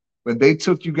 When they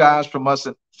took you guys from us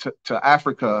to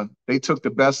Africa, they took the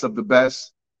best of the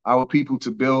best, our people, to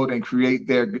build and create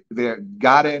their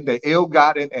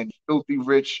ill-gotten and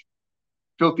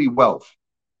filthy wealth.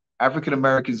 African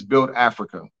Americans built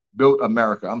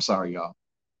America. I'm sorry, y'all.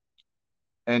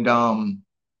 And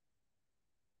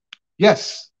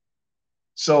yes.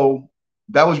 So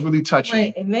that was really touching.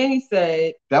 Wait, and then he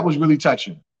said that was really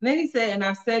touching. And then he said, and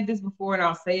I've said this before and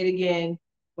I'll say it again,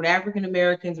 when African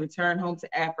Americans return home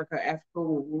to Africa, Africa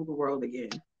will rule the world again.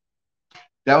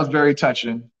 That was very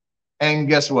touching. And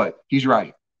guess what? He's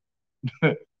right.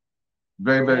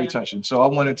 Very, very Yeah. touching. So I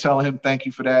want to tell him thank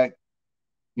you for that.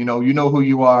 You know who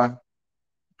you are.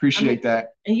 Appreciate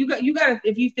that. And you got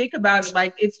if you think about it,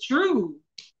 like it's true.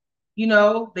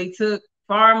 They took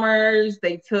farmers,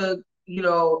 they took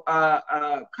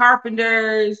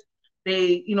carpenters,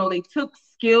 they took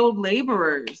skilled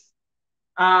laborers.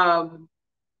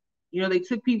 They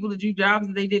took people to do jobs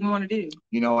that they didn't want to do.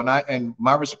 And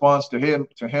my response to him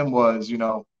was,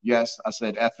 yes, I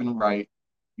said effing right.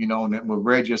 And then what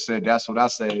Red just said, that's what I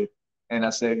said. And I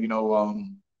said,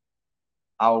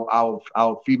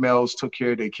 our females took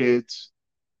care of their kids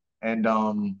and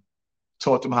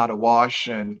taught them how to wash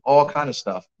and all kind of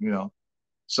stuff,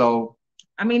 So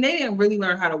I mean, they didn't really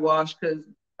learn how to wash because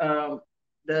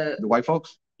the white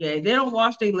folks, yeah, they don't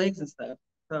wash their legs and stuff.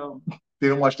 So they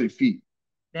don't wash their feet.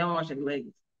 They don't wash their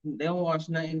legs. They don't wash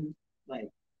nothing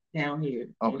like down here.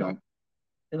 Okay.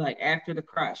 They're like after the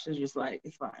crush, it's just like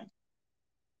it's fine.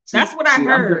 That's what I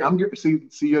heard.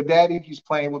 See your daddy. He's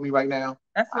playing with me right now.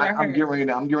 That's what I heard. I'm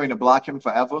getting ready to block him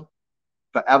forever.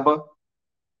 So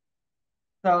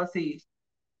let's see.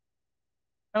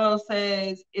 Hello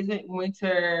says, isn't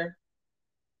winter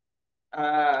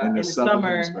in the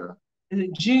summer? Hemisphere. Is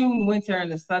it June winter in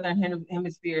the southern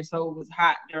hemisphere? So it was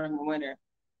hot during the winter.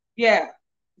 Yeah,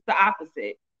 it's the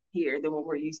opposite here than what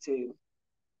we're used to.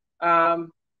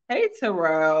 Hey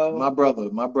Terrell. My brother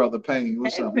Payne.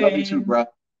 What's up? Payne. Love you too, bro.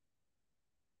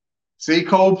 See,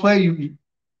 Coldplay,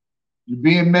 you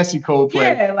being messy,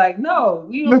 Coldplay. Yeah, like no,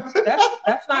 we don't.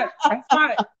 That's not.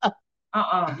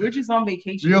 We're just on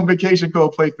vacation. We're on vacation,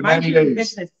 Coldplay, for 90 days.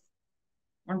 Business.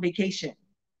 We're on vacation,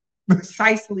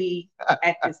 precisely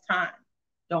at this time.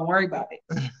 Don't worry about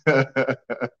it.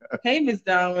 Hey, Miss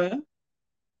Donna.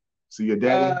 So your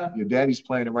daddy's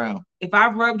playing around. If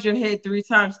I rubbed your head 3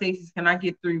 times, Stacey, can I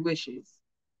get 3 wishes?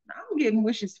 I'm getting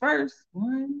wishes first.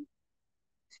 1,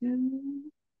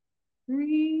 2,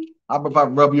 3. How about if I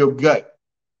rub your gut?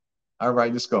 All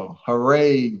right, let's go.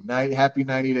 Hooray! Happy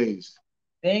 90 days.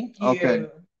 Thank you. Okay.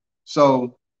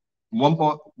 So one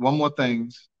more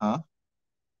thing, huh?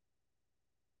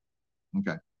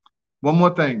 Okay. One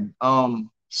more thing.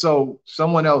 So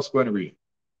someone else going to read.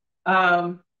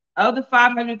 Of the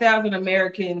 500,000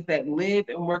 Americans that live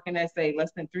and work in SA,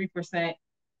 less than 3%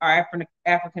 are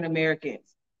African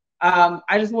Americans.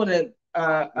 I just want to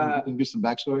get some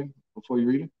backstory before you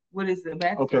read it. What is the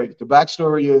backstory? Okay, the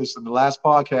backstory is in the last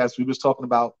podcast we was talking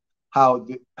about how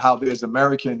there's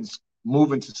Americans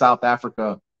moving to South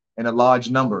Africa in a large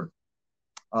number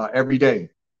every day,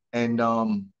 and I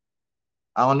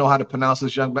don't know how to pronounce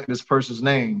this person's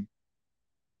name,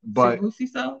 but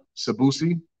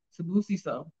Sabusi.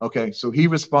 Okay, so he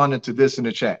responded to this in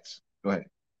the chats. Go ahead.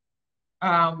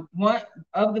 One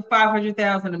of the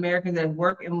 500,000 Americans that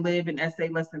work and live in SA,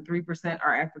 less than 3%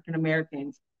 are African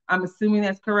Americans. I'm assuming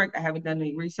that's correct. I haven't done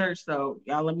any research, so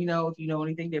y'all let me know if you know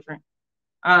anything different.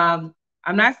 I'm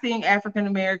not seeing African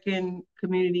American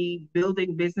community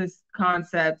building business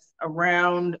concepts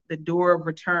around the door of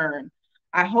return.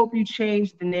 I hope you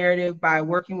change the narrative by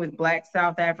working with Black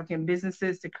South African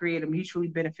businesses to create mutually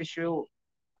beneficial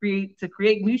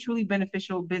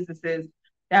businesses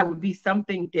that would be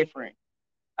something different.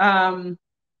 I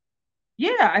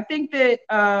think that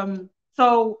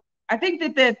I think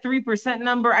that 3%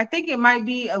 number, I think it might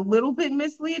be a little bit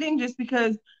misleading just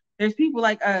because there's people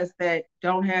like us that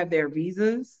don't have their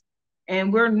visas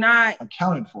and we're not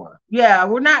accounted for. Yeah,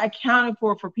 we're not accounted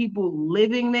for people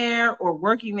living there or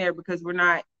working there because we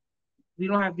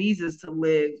don't have visas to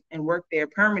live and work there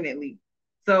permanently.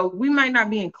 So we might not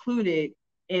be included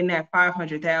in that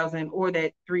 500,000 or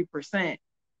that 3%.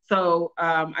 So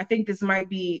I think this might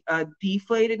be a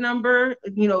deflated number,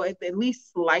 at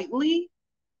least slightly.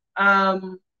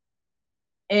 And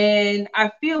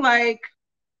I feel like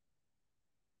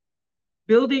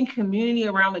building community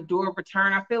around the door of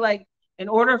return, I feel like in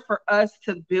order for us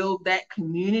to build that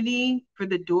community for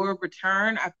the door of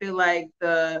return, I feel like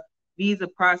the visa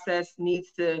process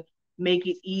needs to make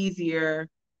it easier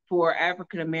for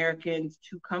African Americans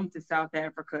to come to South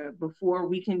Africa before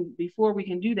we can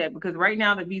do that, because right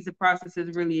now the visa process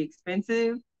is really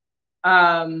expensive,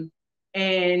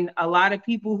 and a lot of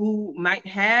people who might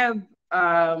have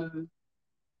the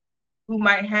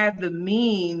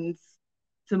means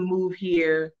to move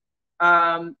here,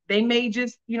 they may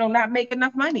just not make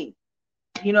enough money.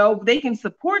 They can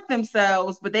support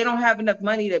themselves, but they don't have enough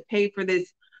money to pay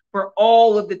for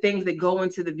all of the things that go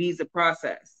into the visa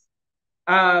process.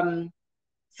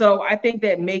 So I think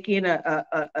that making a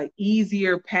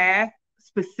easier path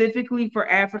specifically for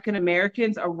African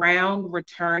Americans around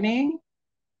returning,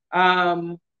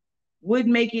 um, would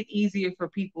make it easier for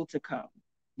people to come.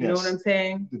 You know what Yes, I'm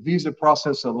saying? the visa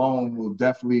process alone will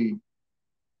definitely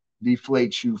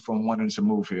deflate you from wanting to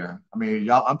move here. I mean,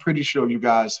 y'all, I'm pretty sure you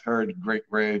guys heard Great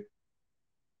Red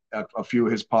a few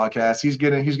of his podcasts. He's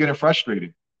getting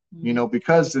frustrated, you know,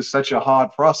 because it's such a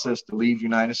hard process to leave the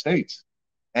United States,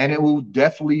 and it will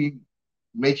definitely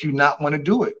make you not want to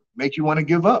do it, make you want to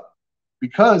give up,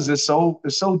 because it's so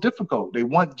difficult. They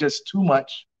want just too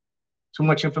much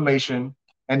information,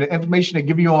 and the information they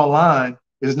give you online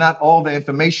is not all the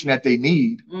information that they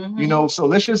need. You know, so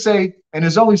let's just say, and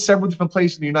there's only several different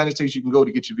places in the United States you can go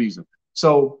to get your visa.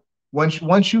 So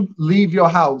once you leave your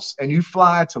house and you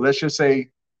fly to, let's just say,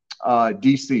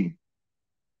 DC,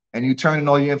 and you turn in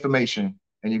all your information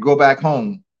and you go back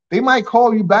home, they might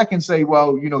call you back and say,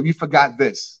 well, you know, you forgot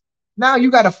this. Now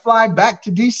you got to fly back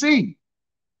to DC.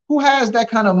 Who has that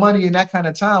kind of money and that kind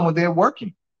of time when they're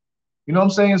working? You know what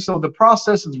I'm saying? So the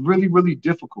process is really, really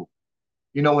difficult.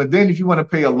 You know, and then if you want to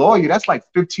pay a lawyer, that's like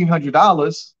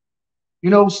 $1,500. You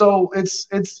know, so it's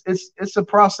a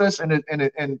process, and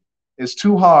it's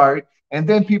too hard. And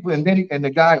then people, and the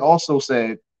guy also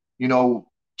said, you know,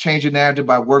 change the narrative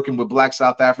by working with Black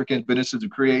South African businesses to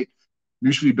create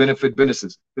mutually benefit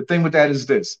businesses. The thing with that is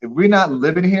this: if we're not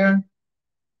living here,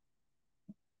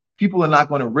 people are not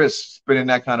going to risk spending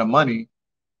that kind of money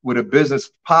with a business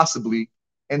possibly,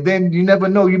 and then you never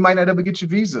know, you might not ever get your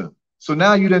visa. So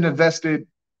now you then invested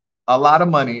a lot of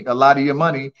money, a lot of your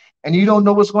money, and you don't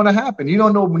know what's going to happen. You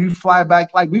don't know when you fly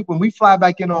back. Like when we fly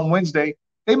back in on Wednesday,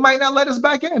 they might not let us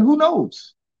back in. Who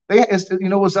knows?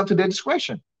 It's up to their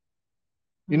discretion.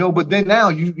 You know, but then now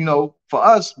you know, for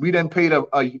us, we then paid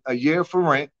a year for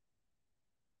rent.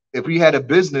 If we had a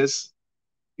business,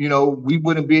 you know, we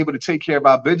wouldn't be able to take care of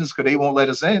our business because they won't let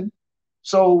us in.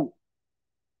 So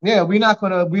yeah, we're not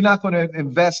gonna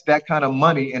invest that kind of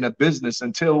money in a business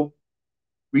until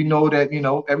we know that, you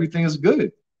know, everything is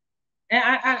good. And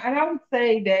I would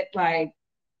say that, like,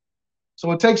 So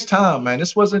it takes time, man.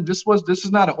 This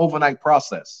is not an overnight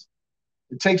process.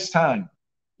 It takes time.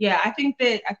 yeah, I think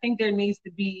there needs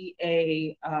to be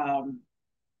a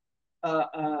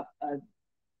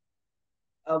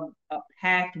a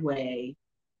pathway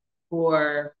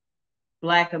for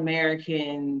Black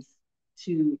Americans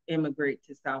to immigrate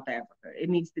to South Africa. It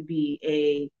needs to be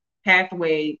a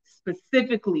pathway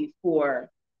specifically for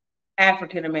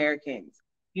African Americans.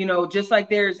 You know, just like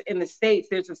there's in the States,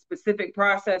 there's a specific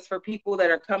process for people that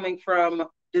are coming from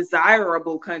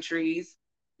desirable countries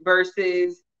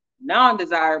versus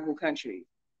non-desirable countries.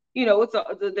 You know,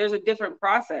 there's a different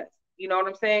process. You know what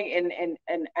I'm saying?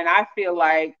 And I feel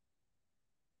like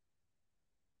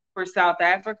for South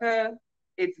Africa,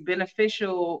 it's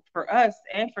beneficial for us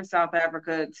and for South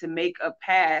Africa to make a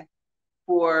path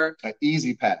for An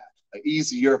easy path, an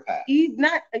easier path.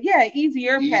 not yeah,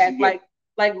 easier path. Easier.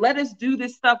 Like let us do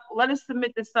this stuff, let us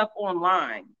submit this stuff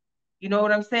online. You know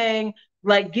what I'm saying?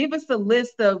 Like give us a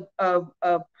list of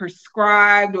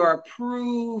prescribed or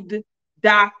approved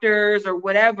doctors or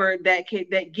whatever that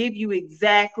give you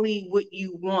exactly what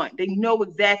you want. They know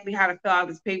exactly how to fill out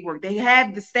this paperwork. They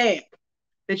have the stamp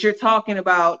that you're talking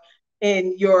about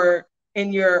in your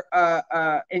in your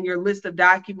list of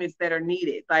documents that are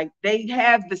needed. Like they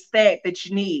have the stat that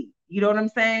you need. You know what I'm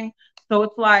saying? So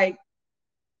it's like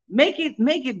make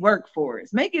it work for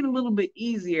us. Make it a little bit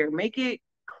easier. Make it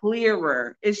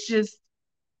clearer. It's just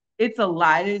it's a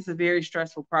lot. It's a very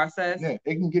stressful process. Yeah,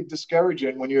 it can get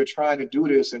discouraging when you're trying to do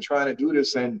this and trying to do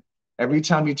this, and every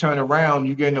time you turn around,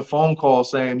 you're getting a phone call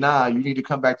saying, "Nah, you need to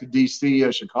come back to DC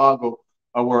or Chicago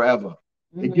or wherever."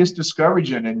 It gets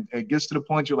discouraging, and it gets to the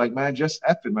point you're like, "Man, just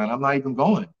F it, man. I'm not even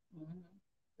going."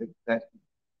 That,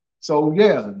 so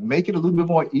yeah, make it a little bit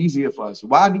more easier for us.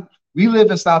 Why do we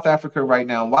live in South Africa right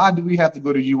now? Why do we have to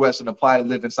go to US and apply to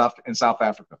live in South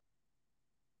Africa?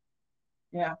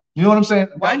 Yeah. You know what I'm saying?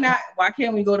 Why not? Why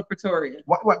can't we go to Pretoria?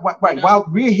 While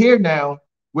we're here now,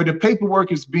 where the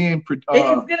paperwork is being, it's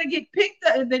gonna get picked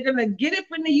up. They're gonna get it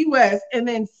from the U.S. and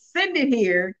then send it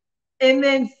here, and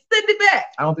then send it back.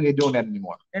 I don't think they're doing that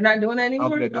anymore. They're not doing that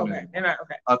anymore. They're doing okay, that they're not.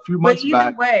 Okay. A few months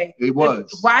back, way, it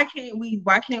was. Why can't we?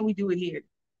 Why can't we do it here?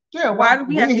 Yeah. Why do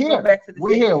we have to go back to the?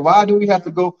 We're here. Why do we have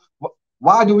to go?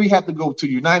 Why do we have to go to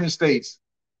the United States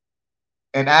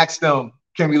and ask them,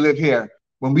 can we live here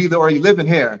when we already living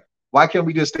here? Why can't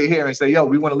we just stay here and say, yo,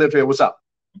 we want to live here? What's up?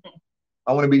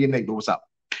 I want to be your neighbor. What's up?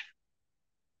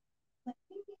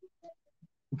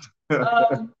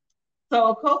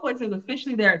 So Copeland says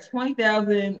officially there are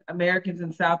 20,000 Americans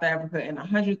in South Africa and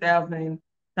 100,000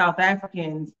 South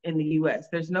Africans in the U.S.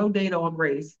 There's no data on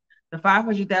race. The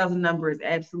 500,000 number is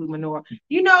absolute manure.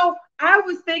 You know, I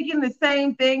was thinking the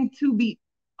same thing, to be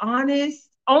honest,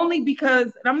 only because,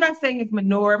 and I'm not saying it's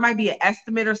manure, it might be an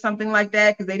estimate or something like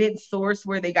that because they didn't source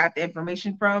where they got the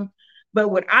information from. But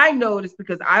what I noticed,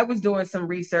 because I was doing some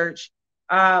research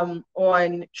on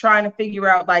trying to figure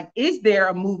out, like, is there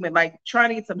a movement, like trying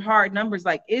to get some hard numbers,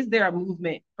 like, is there a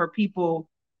movement for people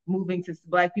moving to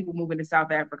Black people moving to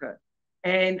South Africa?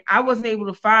 And I wasn't able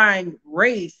to find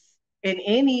race in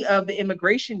any of the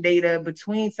immigration data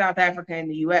between South Africa and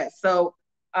the US. So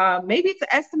maybe it's an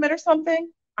estimate or something.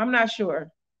 I'm not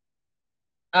sure.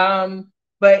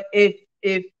 But if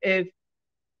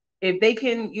they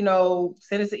can,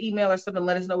 send us an email or something,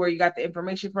 let us know where you got the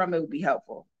information from, it would be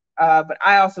helpful. But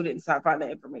I also didn't find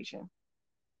that information.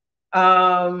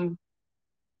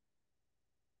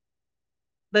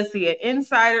 Let's see, an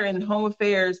insider in Home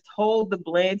Affairs told the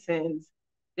Blantons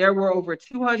there were over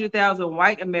 200,000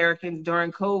 white Americans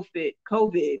during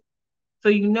COVID. So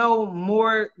you know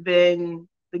more than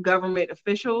the government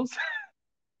officials.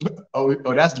 Oh,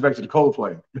 that's directed to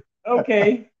Coldplay.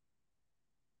 Okay.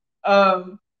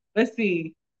 Let's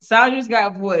see. Sandra's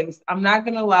got voice. I'm not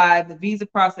gonna lie, the visa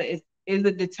process is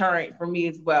a deterrent for me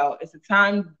as well. It's the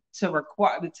time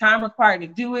required to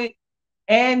do it,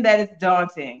 and that it's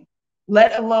daunting,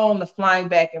 let alone the flying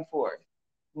back and forth.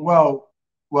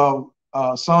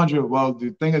 Sandra, well, the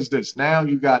thing is this. Now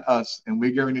you got us, and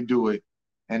we're going to do it.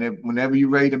 And whenever you're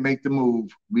ready to make the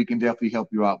move, we can definitely help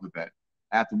you out with that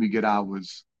after we get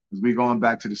ours. Because we're going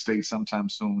back to the States sometime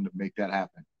soon to make that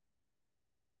happen.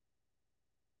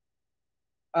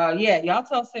 Yeah, y'all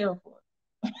tell Sarah for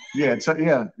it. Yeah.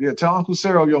 Tell Uncle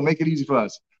Cyril, yo, make it easy for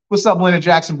us. What's up, Leonard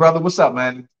Jackson, brother? What's up,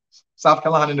 man? South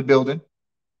Carolina in the building.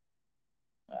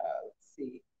 Let's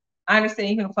see. I understand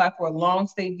you can apply for a long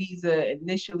stay visa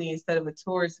initially instead of a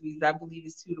tourist visa. I believe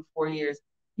it's 2 to 4 years.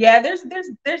 Yeah, there's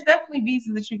definitely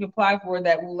visas that you can apply for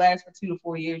that will last for 2 to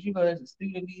 4 years. There's a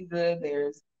student visa,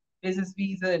 there's business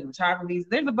visa, and retirement visa.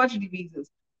 There's a bunch of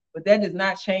visas, but that does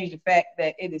not change the fact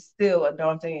that it is still a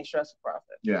daunting and stressful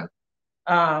process. Yeah.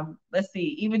 Let's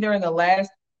see. Even during the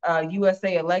last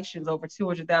USA elections, over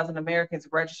 200,000 Americans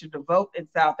registered to vote in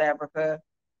South Africa.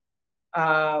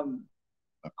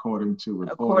 According to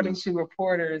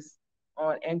reporters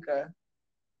on Enka.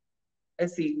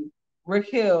 Let's see. Rick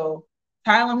Hill,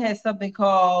 Thailand has something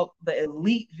called the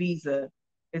elite visa.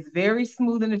 It's very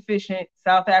smooth and efficient.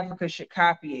 South Africa should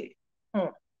copy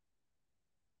it.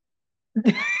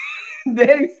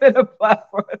 They said apply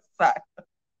for asylum.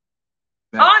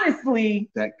 Honestly,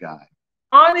 that guy.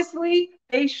 Honestly,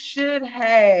 they should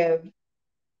have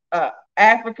an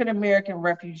African American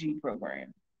refugee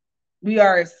program. We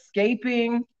are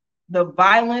escaping the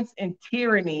violence and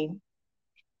tyranny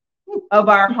of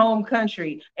our home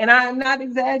country. And I'm not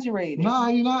exaggerating. No,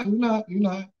 you're not.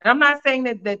 And I'm not saying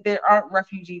that there aren't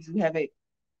refugees who have it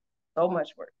so much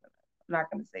worse. I'm not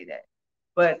going to say that.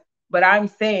 But I'm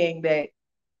saying that,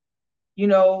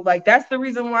 like, that's the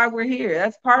reason why we're here.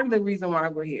 That's part of the reason why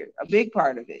we're here. A big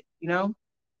part of it,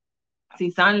 See,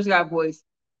 Sandra's got voice.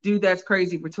 Dude, that's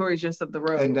crazy. Pretoria's just up the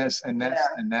road. And that's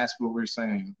what we're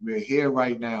saying. We're here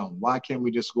right now. Why can't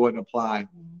we just go ahead and apply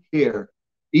here?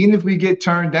 Even if we get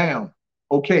turned down,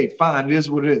 okay, fine, it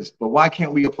is what it is. But why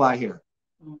can't we apply here?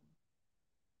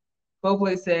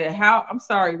 Boboy said, how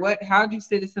do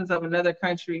citizens of another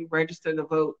country register to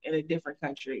vote in a different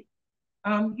country?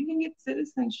 You can get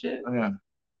citizenship.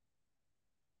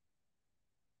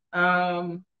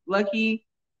 Lucky,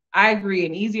 I agree.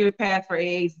 An easier path for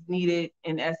AA is needed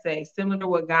in SA, similar to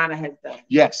what Ghana has done.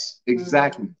 Yes,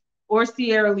 exactly. Or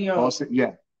Sierra Leone.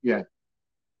 Yeah.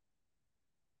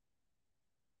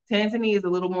 Tanzania is a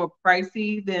little more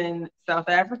pricey than South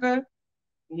Africa.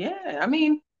 Yeah, I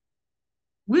mean,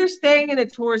 we're staying in a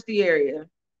touristy area.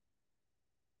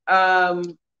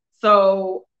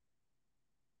 So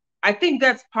I think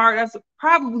that's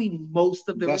probably most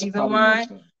of the reason why.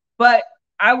 But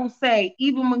I will say,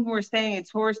 even when we were staying in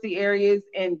touristy areas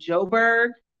in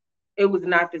Joburg, it was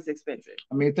not this expensive.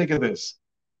 I mean, think of this.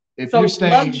 If you're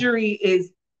staying, luxury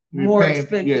is more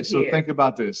expensive. Yeah, so think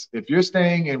about this. If you're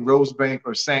staying in Rosebank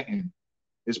or Sandton,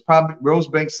 it's probably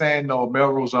Rosebank, Sandton, or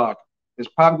Melrose Arc. It's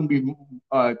probably going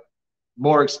to be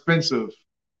more expensive.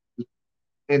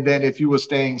 And then if you were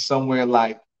staying somewhere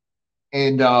like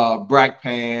in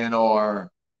Brackpan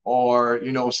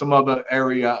or some other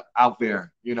area out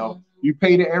there, you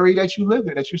pay the area that you live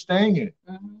in, that you're staying in.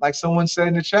 Like someone said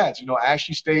in the chat,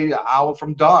 Ashley stayed an hour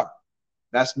from Dar.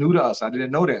 That's new to us. I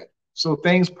didn't know that. So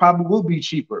things probably will be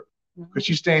cheaper because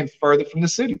you're staying further from the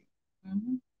city.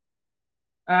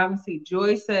 Let's see.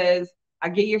 Joy says, I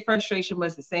get your frustration, but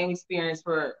it's the same experience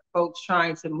for folks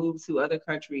trying to move to other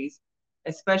countries,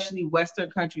 especially Western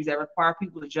countries that require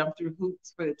people to jump through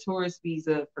hoops for the tourist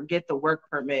visa, forget the work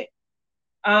permit.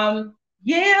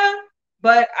 Yeah,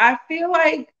 but I feel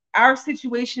like our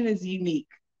situation is unique.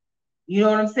 You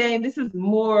know what I'm saying? This is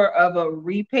more of a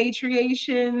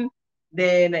repatriation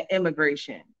than an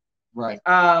immigration. Right.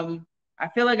 I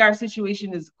feel like our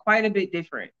situation is quite a bit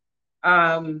different.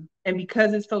 And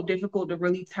because it's so difficult to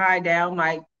really tie down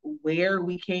like where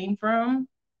we came from,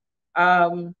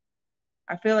 um,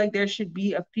 I feel like there should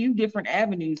be a few different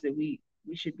avenues that we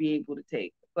should be able to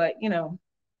take. But you know,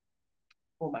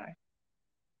 oh my,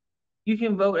 you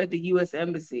can vote at the U.S.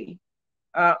 embassy.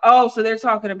 Oh, so they're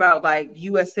talking about like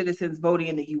U.S. citizens voting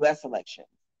in the U.S. election.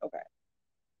 Okay,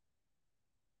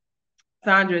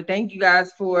 Sandra, thank you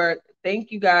guys.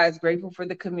 Grateful for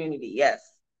the community. Yes,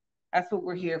 that's what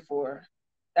we're here for.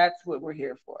 That's what we're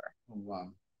here for. Oh, wow.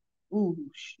 Ooh,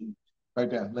 shoot. Right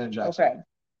there, Leonard Jackson. Okay.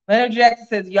 Leonard Jackson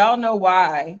says, y'all know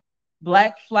why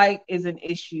black flight is an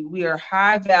issue. We are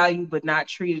high value, but not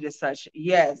treated as such.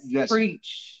 Yes, Yes.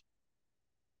 preach.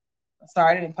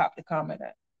 Sorry, I didn't pop the comment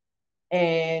up.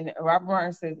 And Robert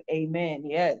Martin says, Amen.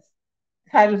 Yes.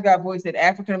 Tyler's got voice at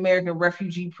African American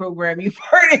Refugee Program. You've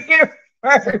heard it here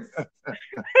first.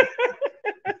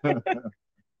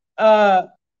 uh,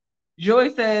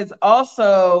 Joy says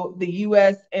also the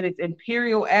US and its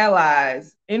imperial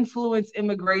allies influence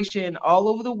immigration all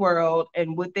over the world,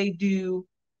 and what they do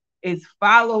is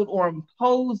followed or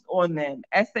imposed on them.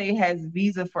 SA has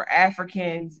visa for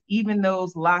Africans, even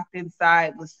those locked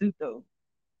inside Lesotho.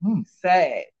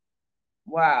 Sad.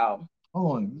 Wow.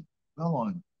 Hold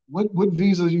on. What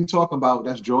visa are you talking about?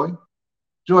 That's Joy.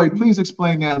 Joy, please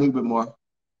explain that a little bit more.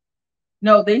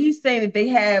 No, he's saying that they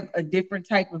have a different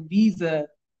type of visa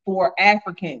for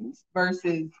Africans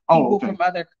versus people okay.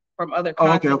 from other Oh,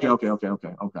 continents.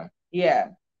 Okay. Yeah.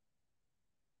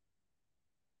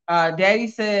 Daddy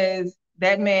says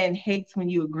that man hates when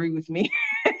you agree with me.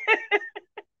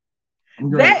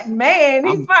 That man,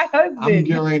 he's my husband.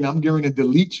 I'm going to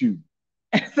delete you.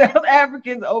 South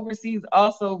Africans overseas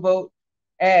also vote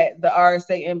at the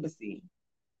RSA embassy.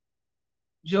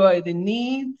 Joy, there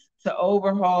needs to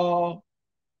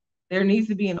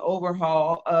be an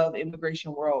overhaul of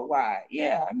immigration worldwide.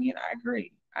 Yeah, I mean, I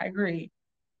agree.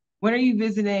 When are you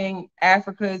visiting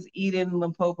Africa's Eden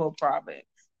Limpopo province?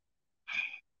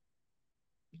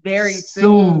 Very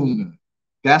soon.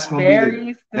 That's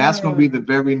gonna be the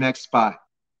very next spot.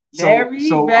 Very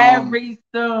soon.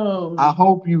 I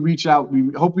hope you reach out.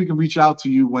 We hope we can reach out to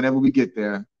you whenever we get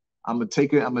there. I'm gonna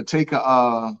take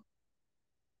a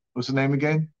what's the name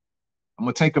again? I'm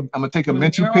gonna take a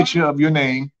mental picture of your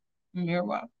name. You're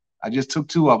welcome. I just took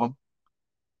 2 of them,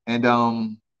 and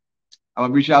I'm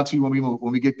gonna reach out to you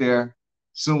when we get there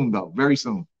soon, though, very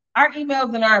soon. Our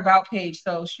email's in our about page,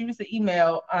 so shoot us an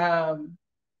email.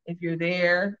 If you're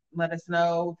there, let us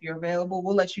know if you're available.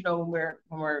 We'll let you know when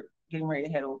we're getting ready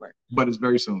to head over. But it's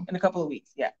very soon. In a couple of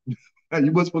weeks, yeah. You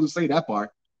weren't supposed to say that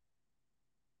part.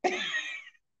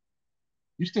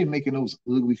 You stay making those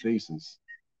ugly faces.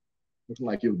 Looking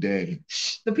like your daddy.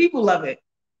 The people love it.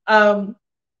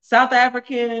 South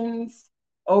Africans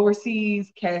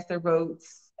overseas cast their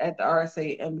votes at the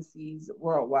RSA embassies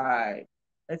worldwide.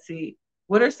 Let's see.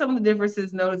 What are some of the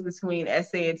differences noticed between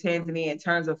SA and Tanzania in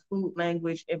terms of food,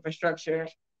 language, infrastructure?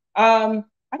 I feel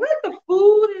like the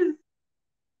food is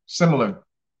similar.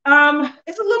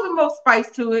 It's a little bit more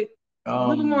spice to it. A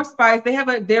little bit more spice. They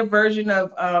have their version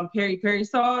of peri peri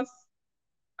sauce.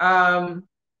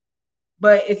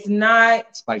 But it's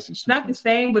not spicy. It's not the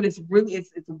same, but it's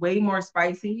way more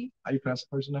spicy. How you pronounce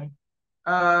the person name?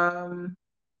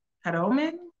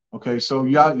 Kadoman. Okay, so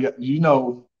y'all, you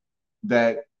know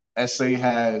that SA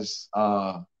has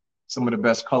some of the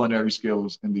best culinary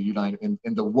skills in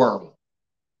in the world.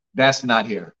 That's not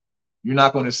here. You're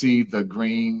not going to see the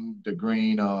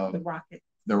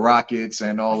rockets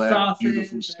and all that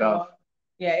beautiful stuff.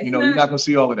 Yeah, you're not going to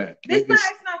see all of that. It's not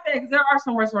that, because there are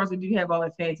some restaurants that do have all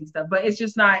that fancy stuff, but it's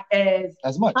just not as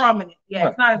much prominent. Yeah,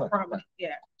 it's not as prominent.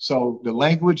 Yeah. So the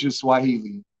language is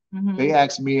Swahili. Mm-hmm. They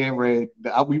asked me and Red.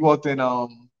 We walked in.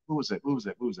 Who was it?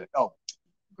 Oh,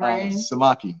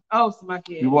 Samaki. Oh, Samaki.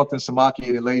 Yeah. We walked in Samaki,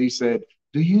 and the lady said,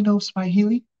 "Do you know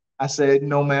Swahili?" I said,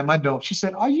 "No, ma'am, I don't." She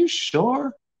said, "Are you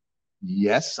sure?"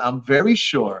 Yes, I'm very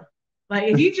sure. Like,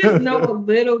 if you just know a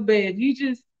little bit,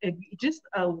 just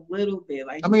a little bit.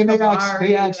 Like, I mean, they asked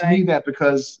me that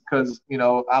because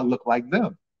I look like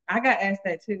them. I got asked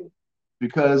that too.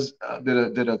 Because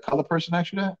did a color person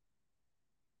ask you that?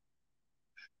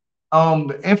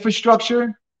 The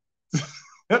infrastructure.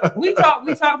 we talked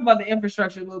about the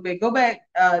infrastructure a little bit. Go back,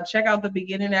 check out the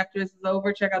beginning after this is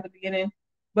over. Check out the beginning.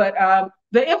 But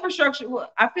the infrastructure,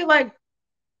 well, I feel like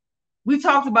we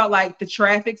talked about like the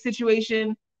traffic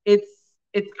situation. It's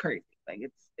it's crazy. Like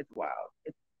it's wild.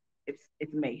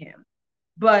 It's mayhem.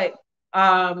 But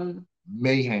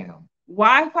Mayhem.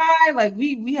 Wi-Fi, like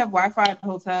we have Wi-Fi at the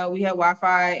hotel. We had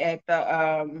Wi-Fi at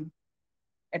the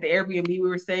Airbnb we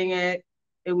were staying at.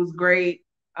 It was great.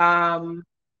 Um,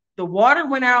 the water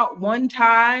went out one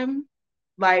time,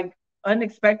 like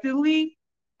unexpectedly.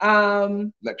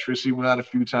 Um, Electricity went out a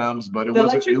few times, but the it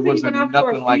electricity went wasn't out for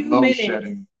a nothing like few load minutes.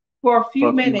 shedding For a for few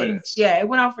a few minutes, minutes. yeah, it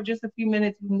went out for just a few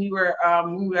minutes when we were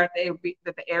at the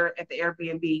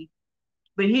Airbnb.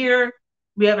 But here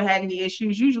we haven't had any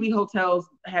issues. Usually hotels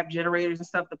have generators and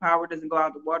stuff. The power doesn't go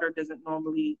out, the water doesn't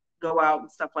normally go out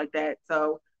and stuff like that.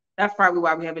 So that's probably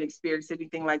why we haven't experienced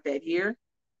anything like that here.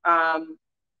 Um,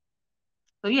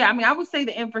 so yeah, I mean, I would say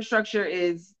the infrastructure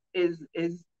is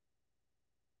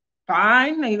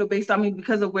fine, you know, based on, I mean,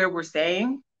 because of where we're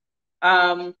staying.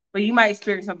 But you might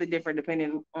experience something different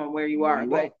depending on where you Where are.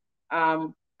 you are.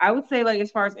 But I would say, like, as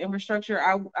far as infrastructure,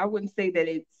 I wouldn't say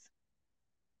that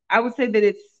I would say that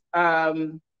it's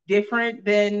different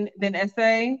than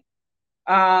SA.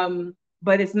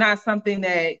 But it's not something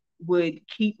that would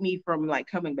keep me from like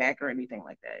coming back or anything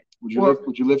like that. Or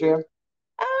Would you live here?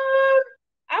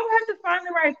 I would have to find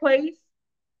the right place.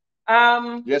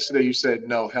 Yesterday you said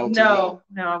no, hell to no.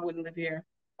 No, I wouldn't live here.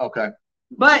 Okay.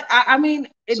 But I mean,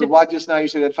 So why just now you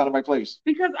said that found the right place?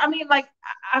 because I mean, like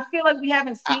I feel like we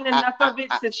haven't seen enough of it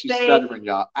to She's say stuttering,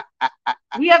 y'all.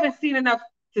 we haven't seen enough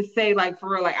to say like for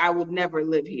real, like I would never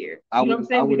live here. You know what I'm I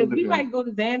saying? Because wouldn't live we here. might go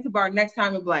to Zanzibar next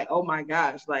time and be like, oh my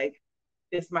gosh, like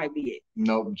this might be it.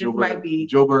 No, This might be.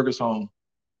 Joe Burger's home.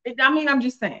 I mean, I'm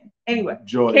just saying. Anyway,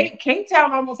 Joy. Cape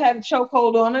Town almost had a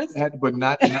chokehold on us. But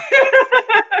not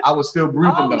I was still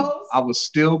breathing though. I was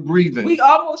still breathing. We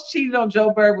almost cheated on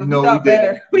Joe Bird, but no, we thought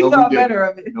better. We thought better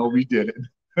of it. No, we didn't.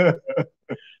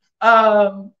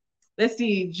 um, let's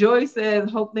see. Joy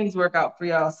says, "Hope things work out for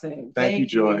y'all soon." Thank you,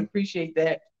 Joy. Appreciate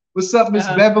that. What's up, Miss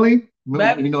Beverly?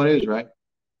 You know it is, right?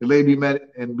 The lady we met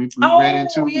and we ran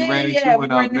into. Yeah, we ran into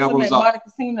yeah. in Melrose Art.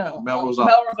 Casino. Melrose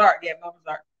Art. Yeah, Melrose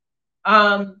Art.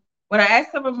 When I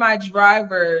asked some of my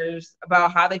drivers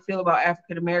about how they feel about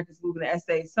African Americans moving to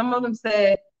SA, some of them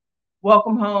said,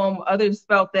 welcome home. Others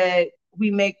felt that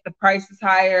we make the prices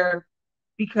higher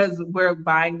because we're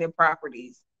buying their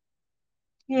properties.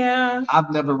 Yeah.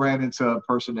 I've never ran into a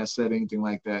person that said anything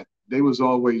like that. They was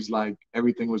always like,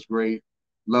 everything was great.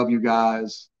 Love you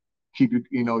guys. Keep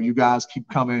you guys keep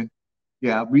coming.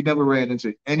 Yeah, we never ran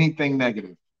into anything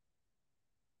negative.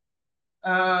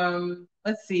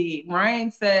 Let's see.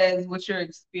 Ryan says, "What's your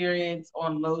experience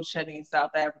on load shedding in South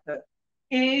Africa?"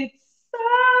 It's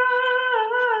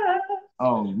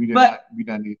oh, we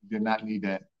did not need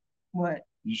that. What?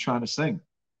 You trying to sing?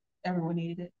 Everyone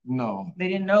needed it. No, they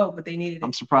didn't know, but they needed it.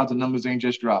 I'm surprised the numbers ain't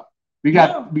just dropped. We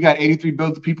got 83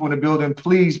 people in the building.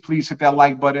 Please hit that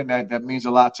like button. That means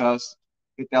a lot to us.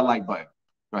 Hit that like button.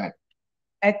 Go ahead.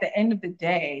 At the end of the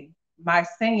day, my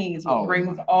singing is what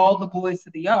brings all the boys to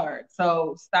the yard.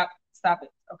 So stop it,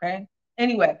 okay?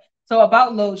 Anyway, so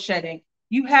about load shedding,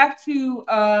 you have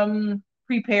to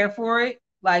prepare for it.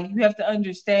 Like you have to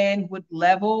understand what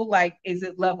level. Like, is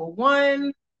it level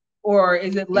 1 or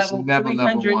is it level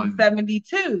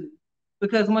 372?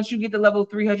 Because once you get to level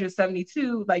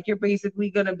 372, like you're basically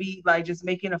gonna be like just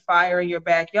making a fire in your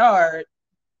backyard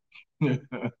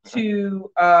to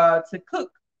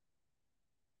cook.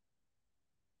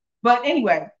 But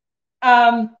anyway,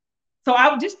 so I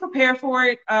would just prepare for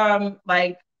it.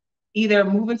 Like either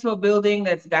move into a building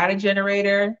that's got a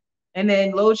generator, and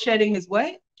then load shedding is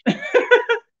what?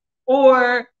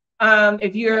 Or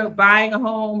if you're buying a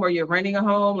home or you're renting a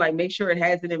home, like make sure it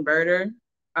has an inverter.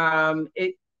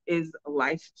 It is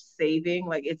life saving,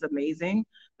 like it's amazing.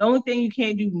 The only thing you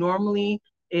can't do normally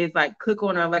is like cook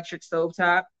on an electric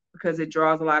stovetop because it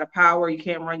draws a lot of power. You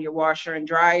can't run your washer and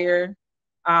dryer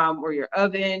or your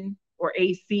oven or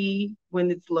AC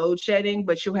when it's load shedding,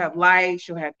 but you'll have lights,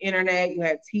 you'll have internet, you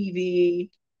have TV,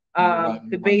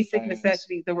 the basic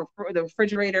necessities, the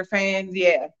refrigerator, fans,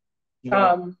 yeah.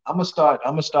 I'm gonna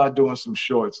start doing some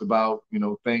shorts about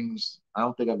things. I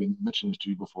don't think I've been mentioned this to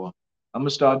you before. I'm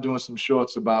gonna start doing some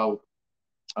shorts about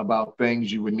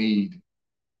things you would need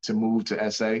to move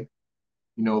to SA.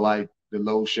 Like the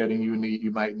load shedding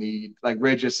you might need. Like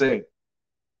Red just said,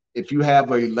 if you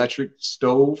have an electric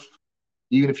stove,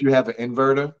 even if you have an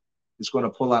inverter, it's going to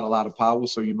pull out a lot of power.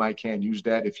 So you might can't use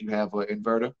that if you have an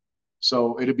inverter.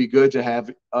 So it'd be good to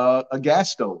have a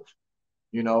gas stove.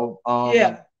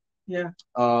 Yeah. Yeah.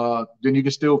 Then you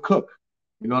can still cook.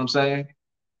 You know what I'm saying?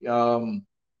 Um,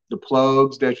 the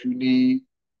plugs that you need,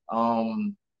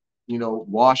 um,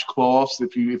 washcloths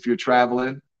if you're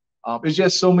traveling. It's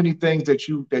just so many things that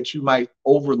you might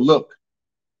overlook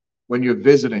when you're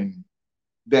visiting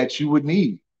that you would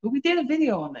need. But we did a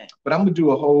video on that. But I'm gonna do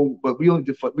a whole. But we only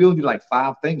do like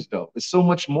 5 things though. There's so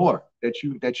much more that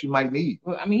you might need.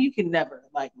 Well, I mean, you can never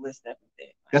like list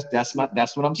everything. That's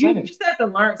what I'm You saying. just have to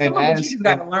learn. Some And of it you as just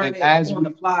got to learn and it as on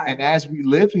we the fly. and as we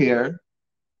live here,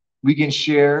 we can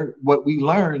share what we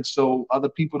learned, so other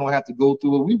people don't have to go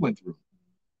through what we went through.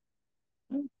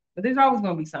 But there's always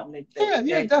going to be something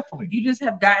Yeah, definitely. You just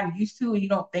have gotten used to, and you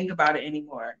don't think about it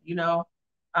anymore. You know.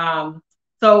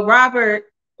 So Robert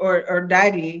or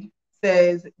Daddy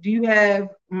says, "Do you have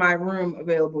my room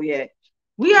available yet?"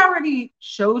 We already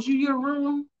showed you your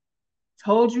room,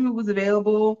 told you it was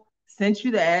available, sent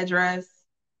you the address.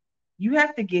 You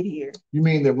have to get here. You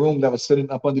mean the room that was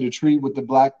sitting up under the tree with the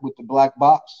black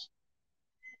box?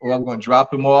 Well, I'm going to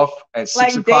drop him off at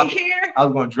 6 o'clock. Daycare? I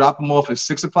was going to drop him off at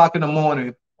 6 o'clock in the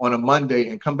morning on a Monday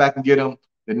and come back and get him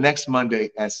the next Monday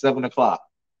at 7 o'clock.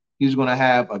 He's going to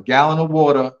have a gallon of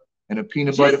water and a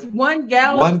peanut butter. Just 1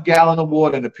 gallon? 1 gallon of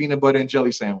water and a peanut butter and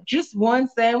jelly sandwich. Just one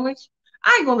sandwich?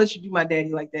 I ain't going to let you do my daddy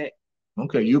like that.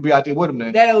 Okay, you'll be out there with him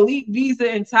then. That elite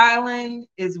visa in Thailand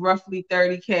is roughly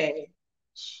 $30K.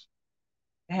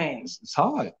 Dang. It's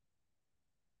hard.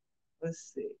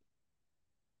 Let's see.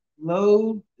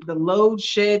 The load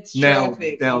sheds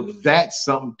traffic. Now that's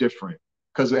something different.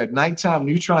 Because at nighttime, when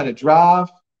you're trying to drive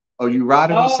or you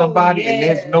riding with somebody and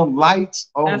there's no lights,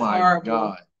 that's my horrible.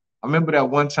 God. I remember that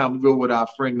one time we were with our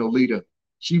friend Nolita.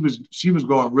 She was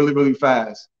going really, really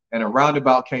fast, and a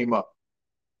roundabout came up.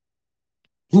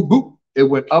 Boop, boop. It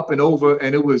went up and over,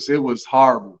 and it was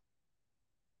horrible.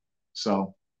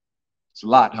 So it's a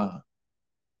lot, huh?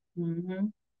 Mm-hmm.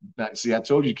 Now, see, I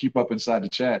told you to keep up inside the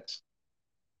chats.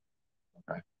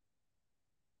 Okay.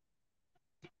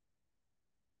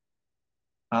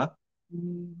 Huh?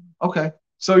 Okay.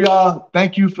 So y'all,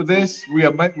 thank you for this. We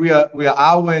are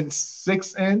hour and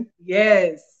 6 in.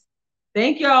 Yes.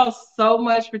 Thank y'all so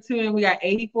much for tuning. We got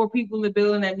 84 people in the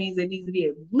building. That means it needs to be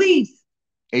at least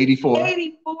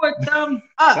 84 thumbs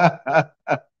up.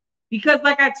 Because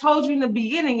like I told you in the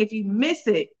beginning, if you miss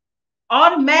it,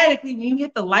 automatically when you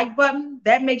hit the like button,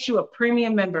 that makes you a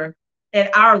premium member. And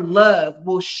our love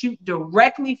will shoot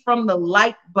directly from the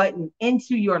like button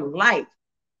into your life.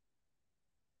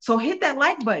 So hit that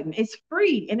like button. It's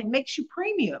free and it makes you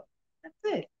premium.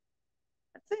 That's it.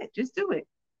 That's it. Just do it.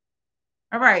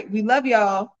 All right. We love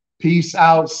y'all. Peace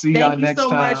out. See y'all next time. Thank you so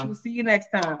much. We'll see you next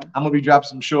time. I'm going to be dropping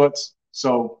some shorts.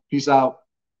 So peace out.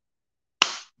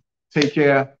 Take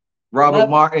care. Robert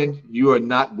Martin, you are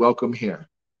not welcome here.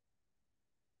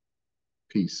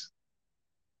 Peace.